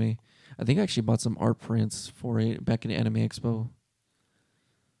 phenomenal anime. I think I actually bought some art prints for it back in Anime Expo.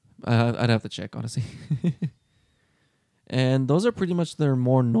 I'd have to check, honestly. And those are pretty much their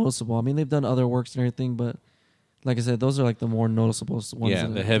more noticeable. I mean, they've done other works and everything, but like I said, those are like the more noticeable ones. Yeah,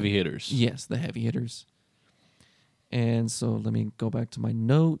 the heavy hitters. Yes, the heavy hitters. And so let me go back to my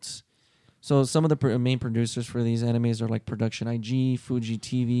notes. So some of the main producers for these animes are like Production IG, Fuji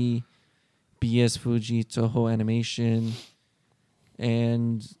TV, BS Fuji, Toho Animation,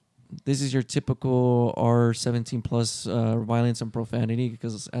 and this is your typical R17 plus violence and profanity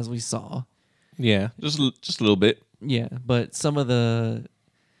because as we saw, Yeah, just a little bit. yeah. But some of the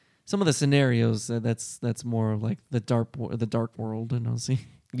scenarios that's more like the dark world, and I'll see.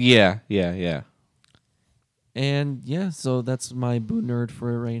 Yeah, yeah, yeah. And yeah, so that's my boo nerd for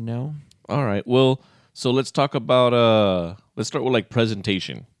it right now. All right. Well, so let's talk about let's start with like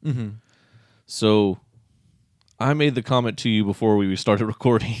presentation. Mm-hmm. So I made the comment to you before we started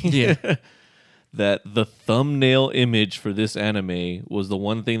recording. Yeah. That the thumbnail image for this anime was the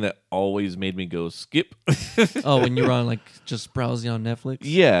one thing that always made me go skip. Oh, when you're on like just browsing on Netflix?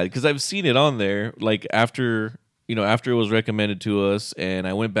 Yeah, because I've seen it on there. Like after it was recommended to us, and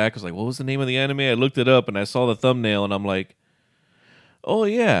I went back. I was like, "What was the name of the anime?" I looked it up, and I saw the thumbnail, and I'm like, "Oh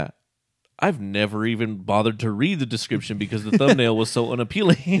yeah." I've never even bothered to read the description because the thumbnail was so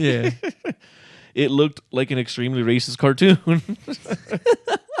unappealing. Yeah. It looked like an extremely racist cartoon.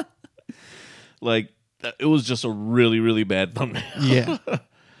 Like, it was just a really, really bad thumbnail. Yeah.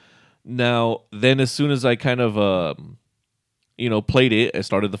 Now, then as soon as I kind of, played it, I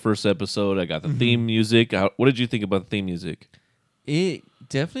started the first episode. I got the theme music. What did you think about the theme music? It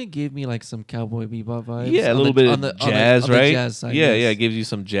definitely gave me like some Cowboy Bebop vibes. Yeah, a little bit of jazz, right? The jazz side, yeah, yes. yeah, it gives you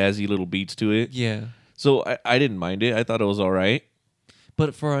some jazzy little beats to it. Yeah. So I didn't mind it. I thought it was all right.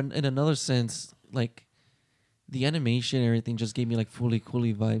 But in another sense, like the animation and everything just gave me like Fooly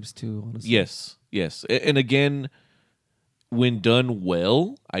Cooly vibes too, honestly. Yes, yes. And again, when done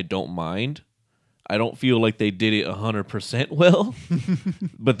well, I don't mind. I don't feel like they did it 100% well,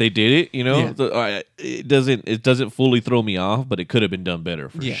 but they did it, Yeah. So, it doesn't fully throw me off, but it could have been done better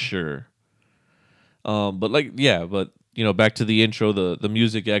for sure. But back to the intro, the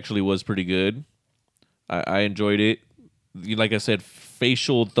music actually was pretty good. I enjoyed it. Like I said,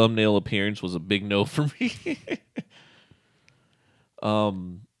 facial thumbnail appearance was a big no for me.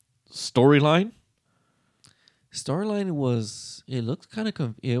 Storyline was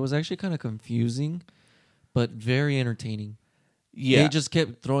it was actually kind of confusing, but very entertaining. Yeah. They just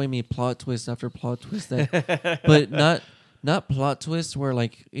kept throwing me plot twist after plot twist but not plot twists where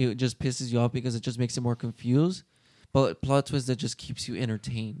like it just pisses you off because it just makes it more confused, but plot twist that just keeps you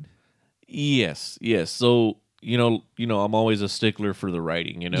entertained. Yes. So, I'm always a stickler for the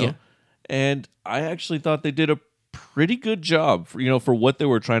writing, Yeah. And I actually thought they did a pretty good job for what they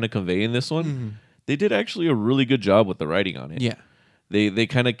were trying to convey in this one. Mm-hmm. They did actually a really good job with the writing on it. Yeah. They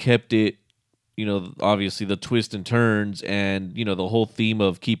kind of kept it, obviously the twists and turns and, the whole theme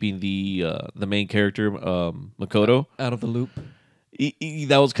of keeping the main character, Makoto, Out of the loop.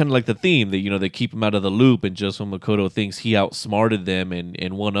 That was kind of like the theme that, they keep him out of the loop. And just when Makoto thinks he outsmarted them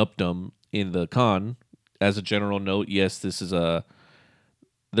and one-upped them in the con, as a general note, yes, this is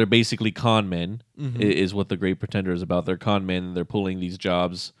they're basically con men, is what the Great Pretender is about. They're con men. They're pulling these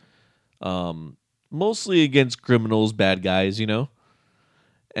jobs, mostly against criminals, bad guys,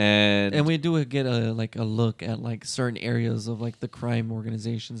 And we do get a look at like certain areas of like the crime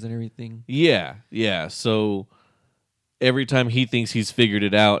organizations and everything. Yeah. So every time he thinks he's figured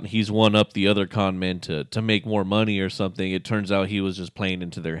it out and he's one up the other con men to make more money or something, it turns out he was just playing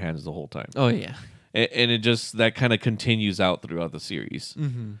into their hands the whole time. Oh yeah. And it just that kind of continues out throughout the series.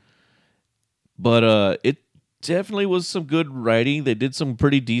 Mm-hmm. But it definitely was some good writing. They did some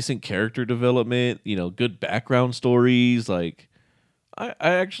pretty decent character development, good background stories. Like, I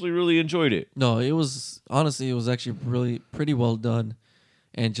actually really enjoyed it. No, it was actually really pretty well done,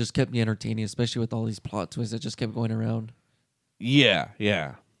 and just kept me entertaining, especially with all these plot twists that just kept going around.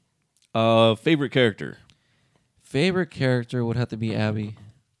 Yeah. Favorite character? Favorite character would have to be Abby.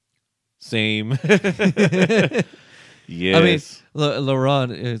 Same. Yes. I mean,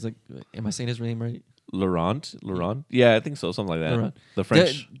 Laurent is like, am I saying his name right? Laurent? Yeah, I think so. Something like that. Laurent. The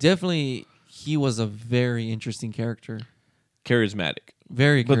French. Definitely, he was a very interesting character. Charismatic.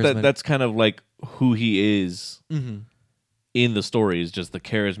 Very charismatic. But that's kind of like who he is Mm-hmm. in the story, is just the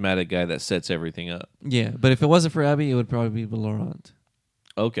charismatic guy that sets everything up. Yeah, but if it wasn't for Abby, it would probably be Laurent.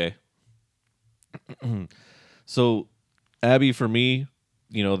 Okay. So Abby, for me,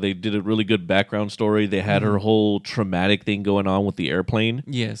 they did a really good background story. They had her whole traumatic thing going on with the airplane.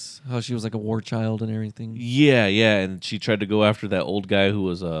 Yes, how she was like a war child and everything. Yeah, yeah, and she tried to go after that old guy who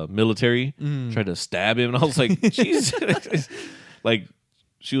was military, tried to stab him, and I was like, Jesus. Like,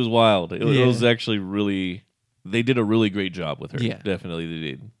 she was wild. It was actually really, they did a really great job with her. Yeah. Definitely they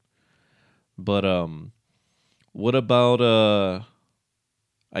did. But what about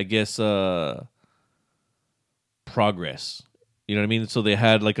I guess progress? You know what I mean? So they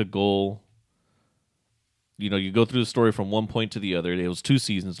had like a goal. You go through the story from one point to the other. It was 2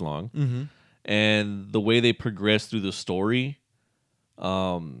 seasons long. Mm-hmm. And the way they progressed through the story,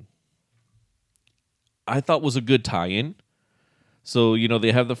 I thought was a good tie-in. So,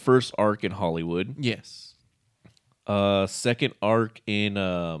 they have the first arc in Hollywood. Yes. Second arc in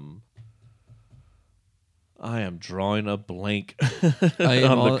I am drawing a blank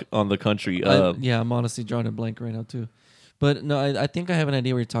on the country. I'm honestly drawing a blank right now too. But no, I think I have an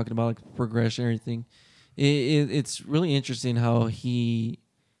idea what you're talking about, like progression and everything. It's really interesting how he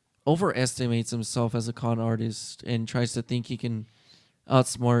overestimates himself as a con artist and tries to think he can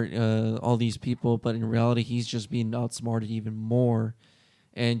outsmart all these people, but in reality, he's just being outsmarted even more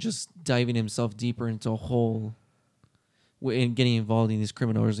and just diving himself deeper into a hole and getting involved in these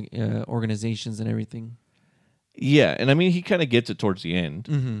criminal organizations and everything. Yeah, and I mean, he kind of gets it towards the end.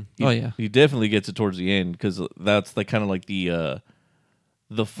 Mm-hmm. He definitely gets it towards the end because that's the kind of like the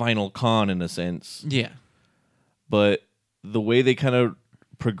final con in a sense. Yeah. But the way they kind of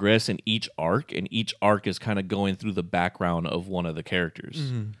progress in each arc, and each arc is kind of going through the background of one of the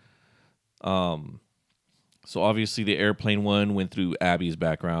characters. Mm-hmm. So obviously the airplane one went through Abby's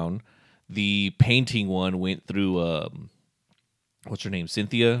background. The painting one went through what's her name,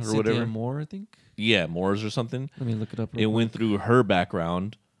 Cynthia or whatever. Cynthia Moore, I think. Yeah, Moore's or something. Let me look it up. It went through her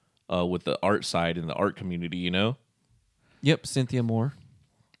background with the art side and the art community, Yep, Cynthia Moore.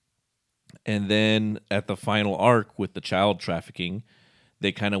 And then at the final arc with the child trafficking,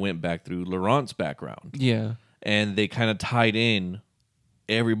 they kind of went back through Laurent's background. Yeah. And they kind of tied in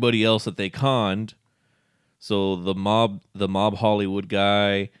everybody else that they conned. So the mob Hollywood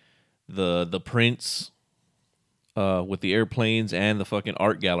guy, the prince with the airplanes, and the fucking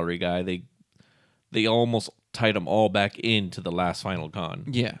art gallery guy, they almost tied them all back into the last final con.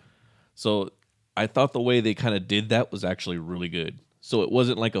 Yeah. So I thought the way they kind of did that was actually really good. So it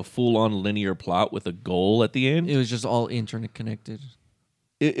wasn't like a full-on linear plot with a goal at the end. It was just all internet connected.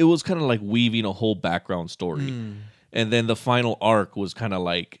 It was kind of like weaving a whole background story. And then the final arc was kind of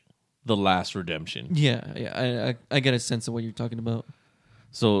like the last redemption. Yeah. I get a sense of what you're talking about.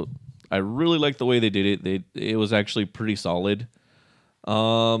 So I really like the way they did it. It was actually pretty solid.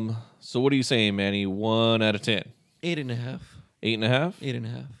 So what are you saying, Manny? 1 out of 10? 8.5. 8.5?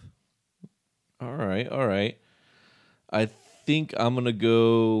 8.5. All right. I think I'm gonna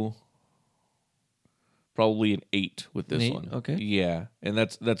go probably an 8 with this 8? one. Okay. Yeah, and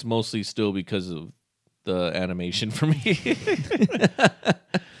that's mostly still because of the animation for me.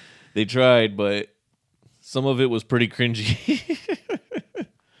 They tried, but some of it was pretty cringy.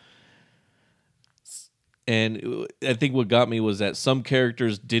 And I think what got me was that some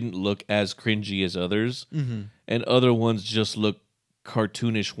characters didn't look as cringy as others, and other ones just looked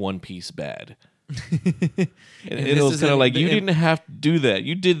cartoonish One Piece bad. And it was kind of like, you didn't have to do that.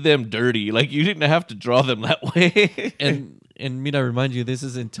 You did them dirty. Like, you didn't have to draw them that way. and me to remind you, this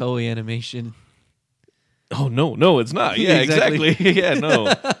isn't Toei Animation. Oh, no, it's not. Yeah, exactly. Yeah,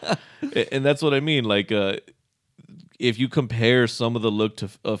 no. And that's what I mean. Like, if you compare some of the look to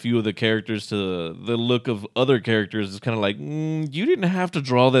a few of the characters to the look of other characters, it's kind of like, you didn't have to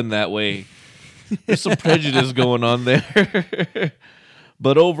draw them that way. There's some prejudice going on there.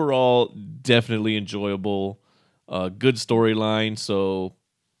 But overall, definitely enjoyable. Good storyline. So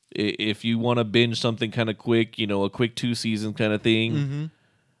if you want to binge something kind of quick, a quick 2-season kind of thing,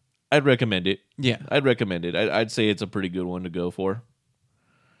 I'd recommend it. Yeah. I'd recommend it. I'd say it's a pretty good one to go for.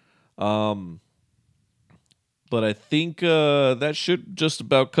 But I think that should just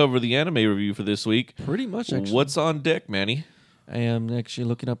about cover the anime review for this week. Pretty much, actually. What's on deck, Manny? I am actually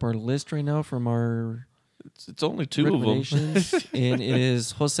looking up our list right now from our It's only 2 of them. And it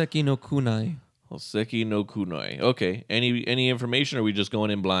is Hoseki no Kunai. Hoseki no Kunai. Okay. Any information, or are we just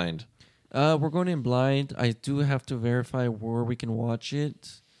going in blind? We're going in blind. I do have to verify where we can watch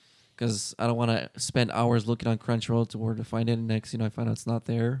it because I don't want to spend hours looking on Crunchyroll to where to find it. And next, I find out it's not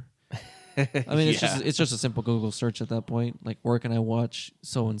there. I mean, it's just a simple Google search at that point. Like, where can I watch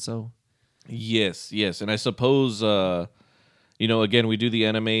so and so? Yes. And I suppose, again, we do the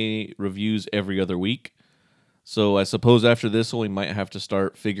anime reviews every other week. So I suppose after this one, we might have to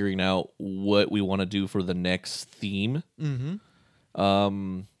start figuring out what we want to do for the next theme.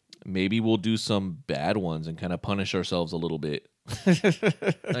 Mm-hmm. Maybe we'll do some bad ones and kind of punish ourselves a little bit.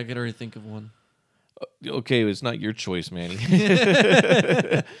 I could already think of one. Okay, it's not your choice, Manny.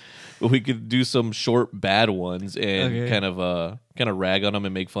 But we could do some short bad ones and Okay. kind of rag on them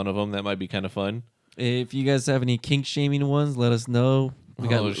and make fun of them. That might be kind of fun. If you guys have any kink shaming ones, let us know.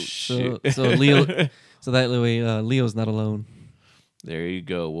 Oh, so shit. so Leo, so that way Leo's not alone. There you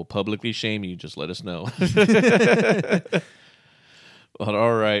go. We'll publicly shame you. Just let us know. But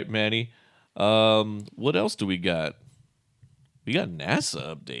all right, Manny. What else do we got? We got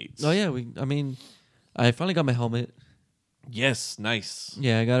NASA updates. Oh yeah, I finally got my helmet. Yes, nice.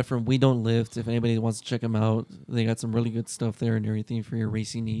 Yeah, I got it from We Don't Lift. If anybody wants to check them out, they got some really good stuff there and everything for your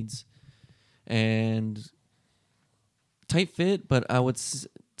racing needs. And tight fit, but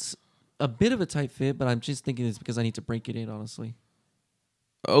a bit of a tight fit, but I'm just thinking it's because I need to break it in, honestly.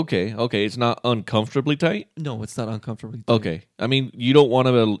 Okay. It's not uncomfortably tight. No, it's not uncomfortably tight. Okay. I mean, you don't want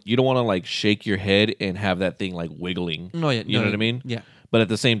to like shake your head and have that thing like wiggling. No, yeah, You know what I mean? Yeah. But at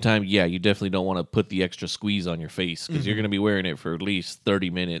the same time, yeah, you definitely don't want to put the extra squeeze on your face because you're going to be wearing it for at least 30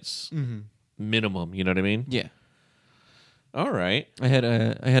 minutes minimum. You know what I mean? Yeah. All right. I had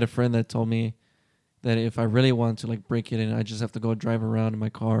a friend that told me that if I really want to like break it in, I just have to go drive around in my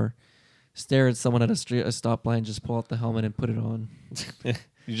car, stare at someone at a stoplight, just pull out the helmet and put it on.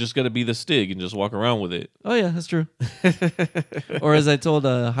 You just got to be the Stig and just walk around with it. Oh yeah, that's true. Or as I told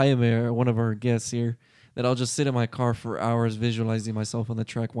Jaime, one of our guests here, that I'll just sit in my car for hours visualizing myself on the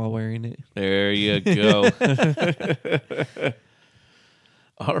track while wearing it. There you go.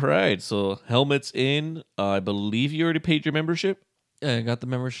 All right. So helmets in. I believe you already paid your membership. Yeah, I got the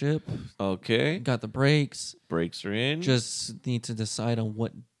membership, Okay. got the brakes. Brakes are in. Just need to decide on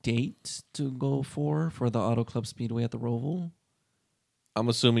what date to go for the Auto Club Speedway at the Roval. I'm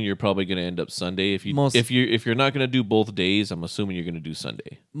assuming you're probably going to end up Sunday. If Most- if you're not going to do both days, I'm assuming you're going to do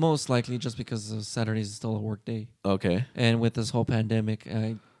Sunday. Most likely just because Saturday is still a work day. Okay. And with this whole pandemic,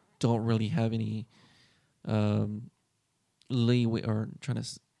 I don't really have any leeway, or trying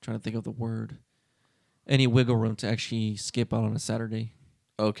to think of the word, any wiggle room to actually skip out on a Saturday.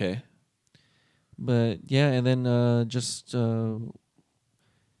 Okay. But yeah, and then just to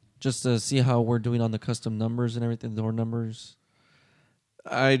see how we're doing on the custom numbers and everything, the door numbers.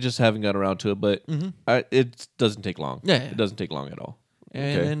 I just haven't got around to it, but it doesn't take long. Yeah. It doesn't take long at all.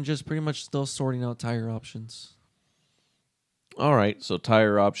 And then just pretty much still sorting out tire options. All right. So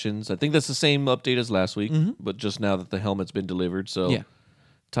tire options. I think that's the same update as last week, Mhm. but just now that the helmet's been delivered. So Yeah.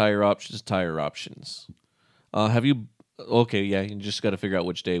 tire options. Have you? Okay. Yeah. You just got to figure out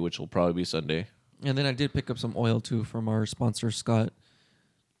which day, which will probably be Sunday. And then I did pick up some oil too from our sponsor Scott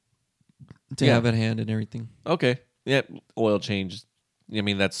to Yeah. have at hand and everything. Okay. Yeah. Oil change. I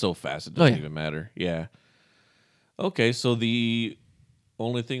mean, that's so fast. It doesn't yeah. even matter. Yeah. Okay. So the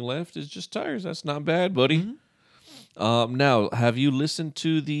only thing left is just tires. That's not bad, buddy. Now, have you listened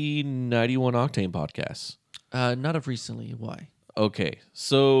to the 91 Octane podcast? Not of recently. Why? Okay.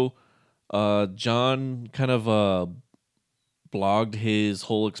 So John kind of blogged his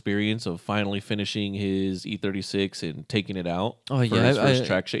whole experience of finally finishing his E36 and taking it out Oh for yeah, his first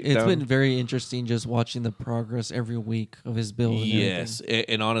track shakedown. It's been very interesting just watching the progress every week of his build. And Yes,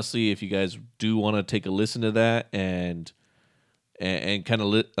 and honestly, if you guys do want to take a listen to that and kind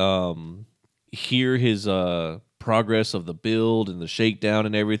of hear his progress of the build and the shakedown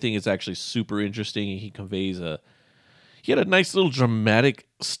and everything, it's actually super interesting. He had a nice little dramatic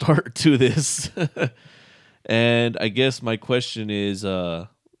start to this. And I guess my question is, I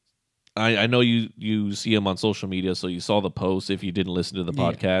know you see him on social media, so you saw the post if you didn't listen to the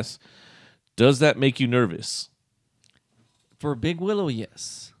Yeah. podcast. Does that make you nervous? For Big Willow,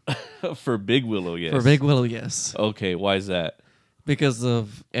 yes. For Big Willow, yes. For Big Willow, yes. Okay, why is that? Because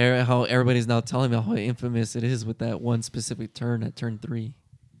of how everybody's now telling me how infamous it is with that one specific turn at turn 3.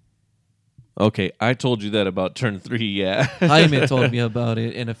 Okay, I told you that about turn 3, yeah. Jaime told me about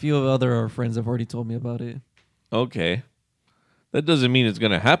it, and a few of our friends have already told me about it. Okay. That doesn't mean it's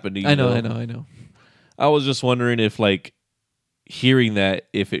going to happen to you. I know. I was just wondering if, like, hearing that,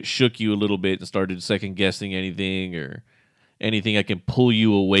 if it shook you a little bit and started second guessing anything or anything I can pull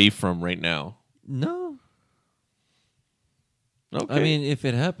you away from right now. No. Okay. I mean, if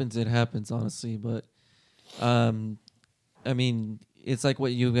it happens, it happens, honestly. But, I mean, it's like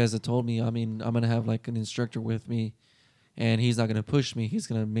what you guys have told me. I mean, I'm going to have, like, an instructor with me, and he's not going to push me. He's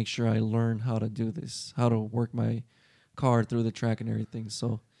going to make sure I learn how to do this, how to work my car through the track and everything.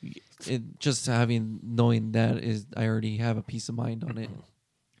 So, just knowing that is, I already have a peace of mind on it.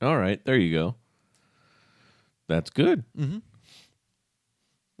 All right, there you go. That's good. Mm-hmm.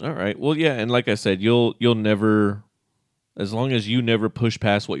 All right. Well, yeah, and like I said, you'll never, as long as you never push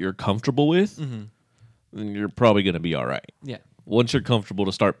past what you're comfortable with, Mm-hmm. then you're probably going to be all right. Yeah. Once you're comfortable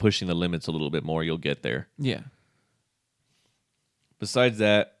to start pushing the limits a little bit more, you'll get there. Yeah. Besides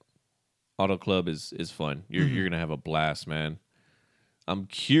that, Auto Club is fun. You're going to have a blast, man. I'm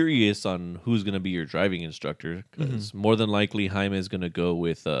curious on who's going to be your driving instructor, because more than likely Jaime is going to go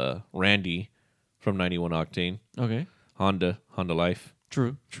with Randy from 91 Octane, Okay. Honda Life.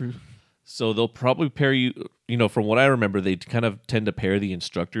 True. So they'll probably pair you, from what I remember, they kind of tend to pair the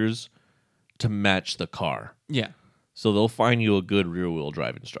instructors to match the car. Yeah. So they'll find you a good rear-wheel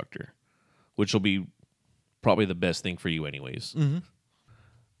drive instructor, which will be probably the best thing for you anyways. Mm-hmm.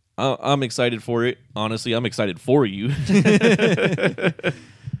 I'm excited for it. Honestly, I'm excited for you.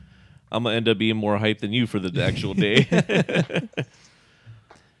 I'm going to end up being more hyped than you for the actual day.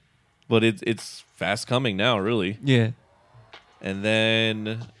 But it's fast coming now, really. Yeah. And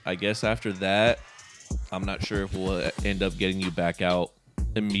then I guess after that, I'm not sure if we'll end up getting you back out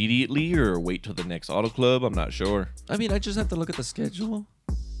immediately or wait till the next Auto Club. I'm not sure. I mean, I just have to look at the schedule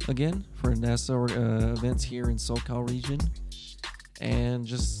again for NASA events here in SoCal region, and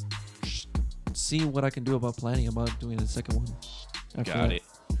just see what I can do about planning about doing the second one. Got it.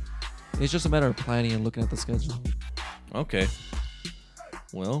 It's just a matter of planning and looking at the schedule. Okay.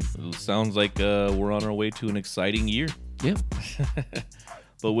 Well, it sounds like we're on our way to an exciting year. Yeah,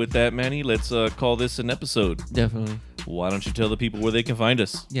 But with that, Manny, let's call this an episode. definitely. Why don't you tell the people where they can find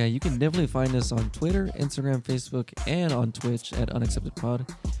us? Yeah, you can definitely find us on Twitter, Instagram, Facebook, and on Twitch at UnacceptedPod.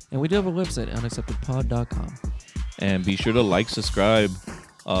 And we do have a website, unacceptedpod.com. And be sure to like, subscribe,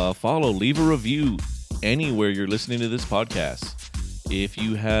 follow, leave a review anywhere you're listening to this podcast. If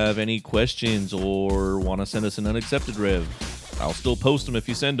you have any questions or want to send us an unaccepted rev, I'll still post them if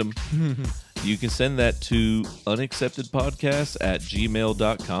you send them. You can send that to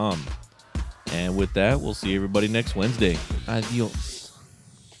unacceptedpodcast@gmail.com. And with that, we'll see everybody next Wednesday. Adios.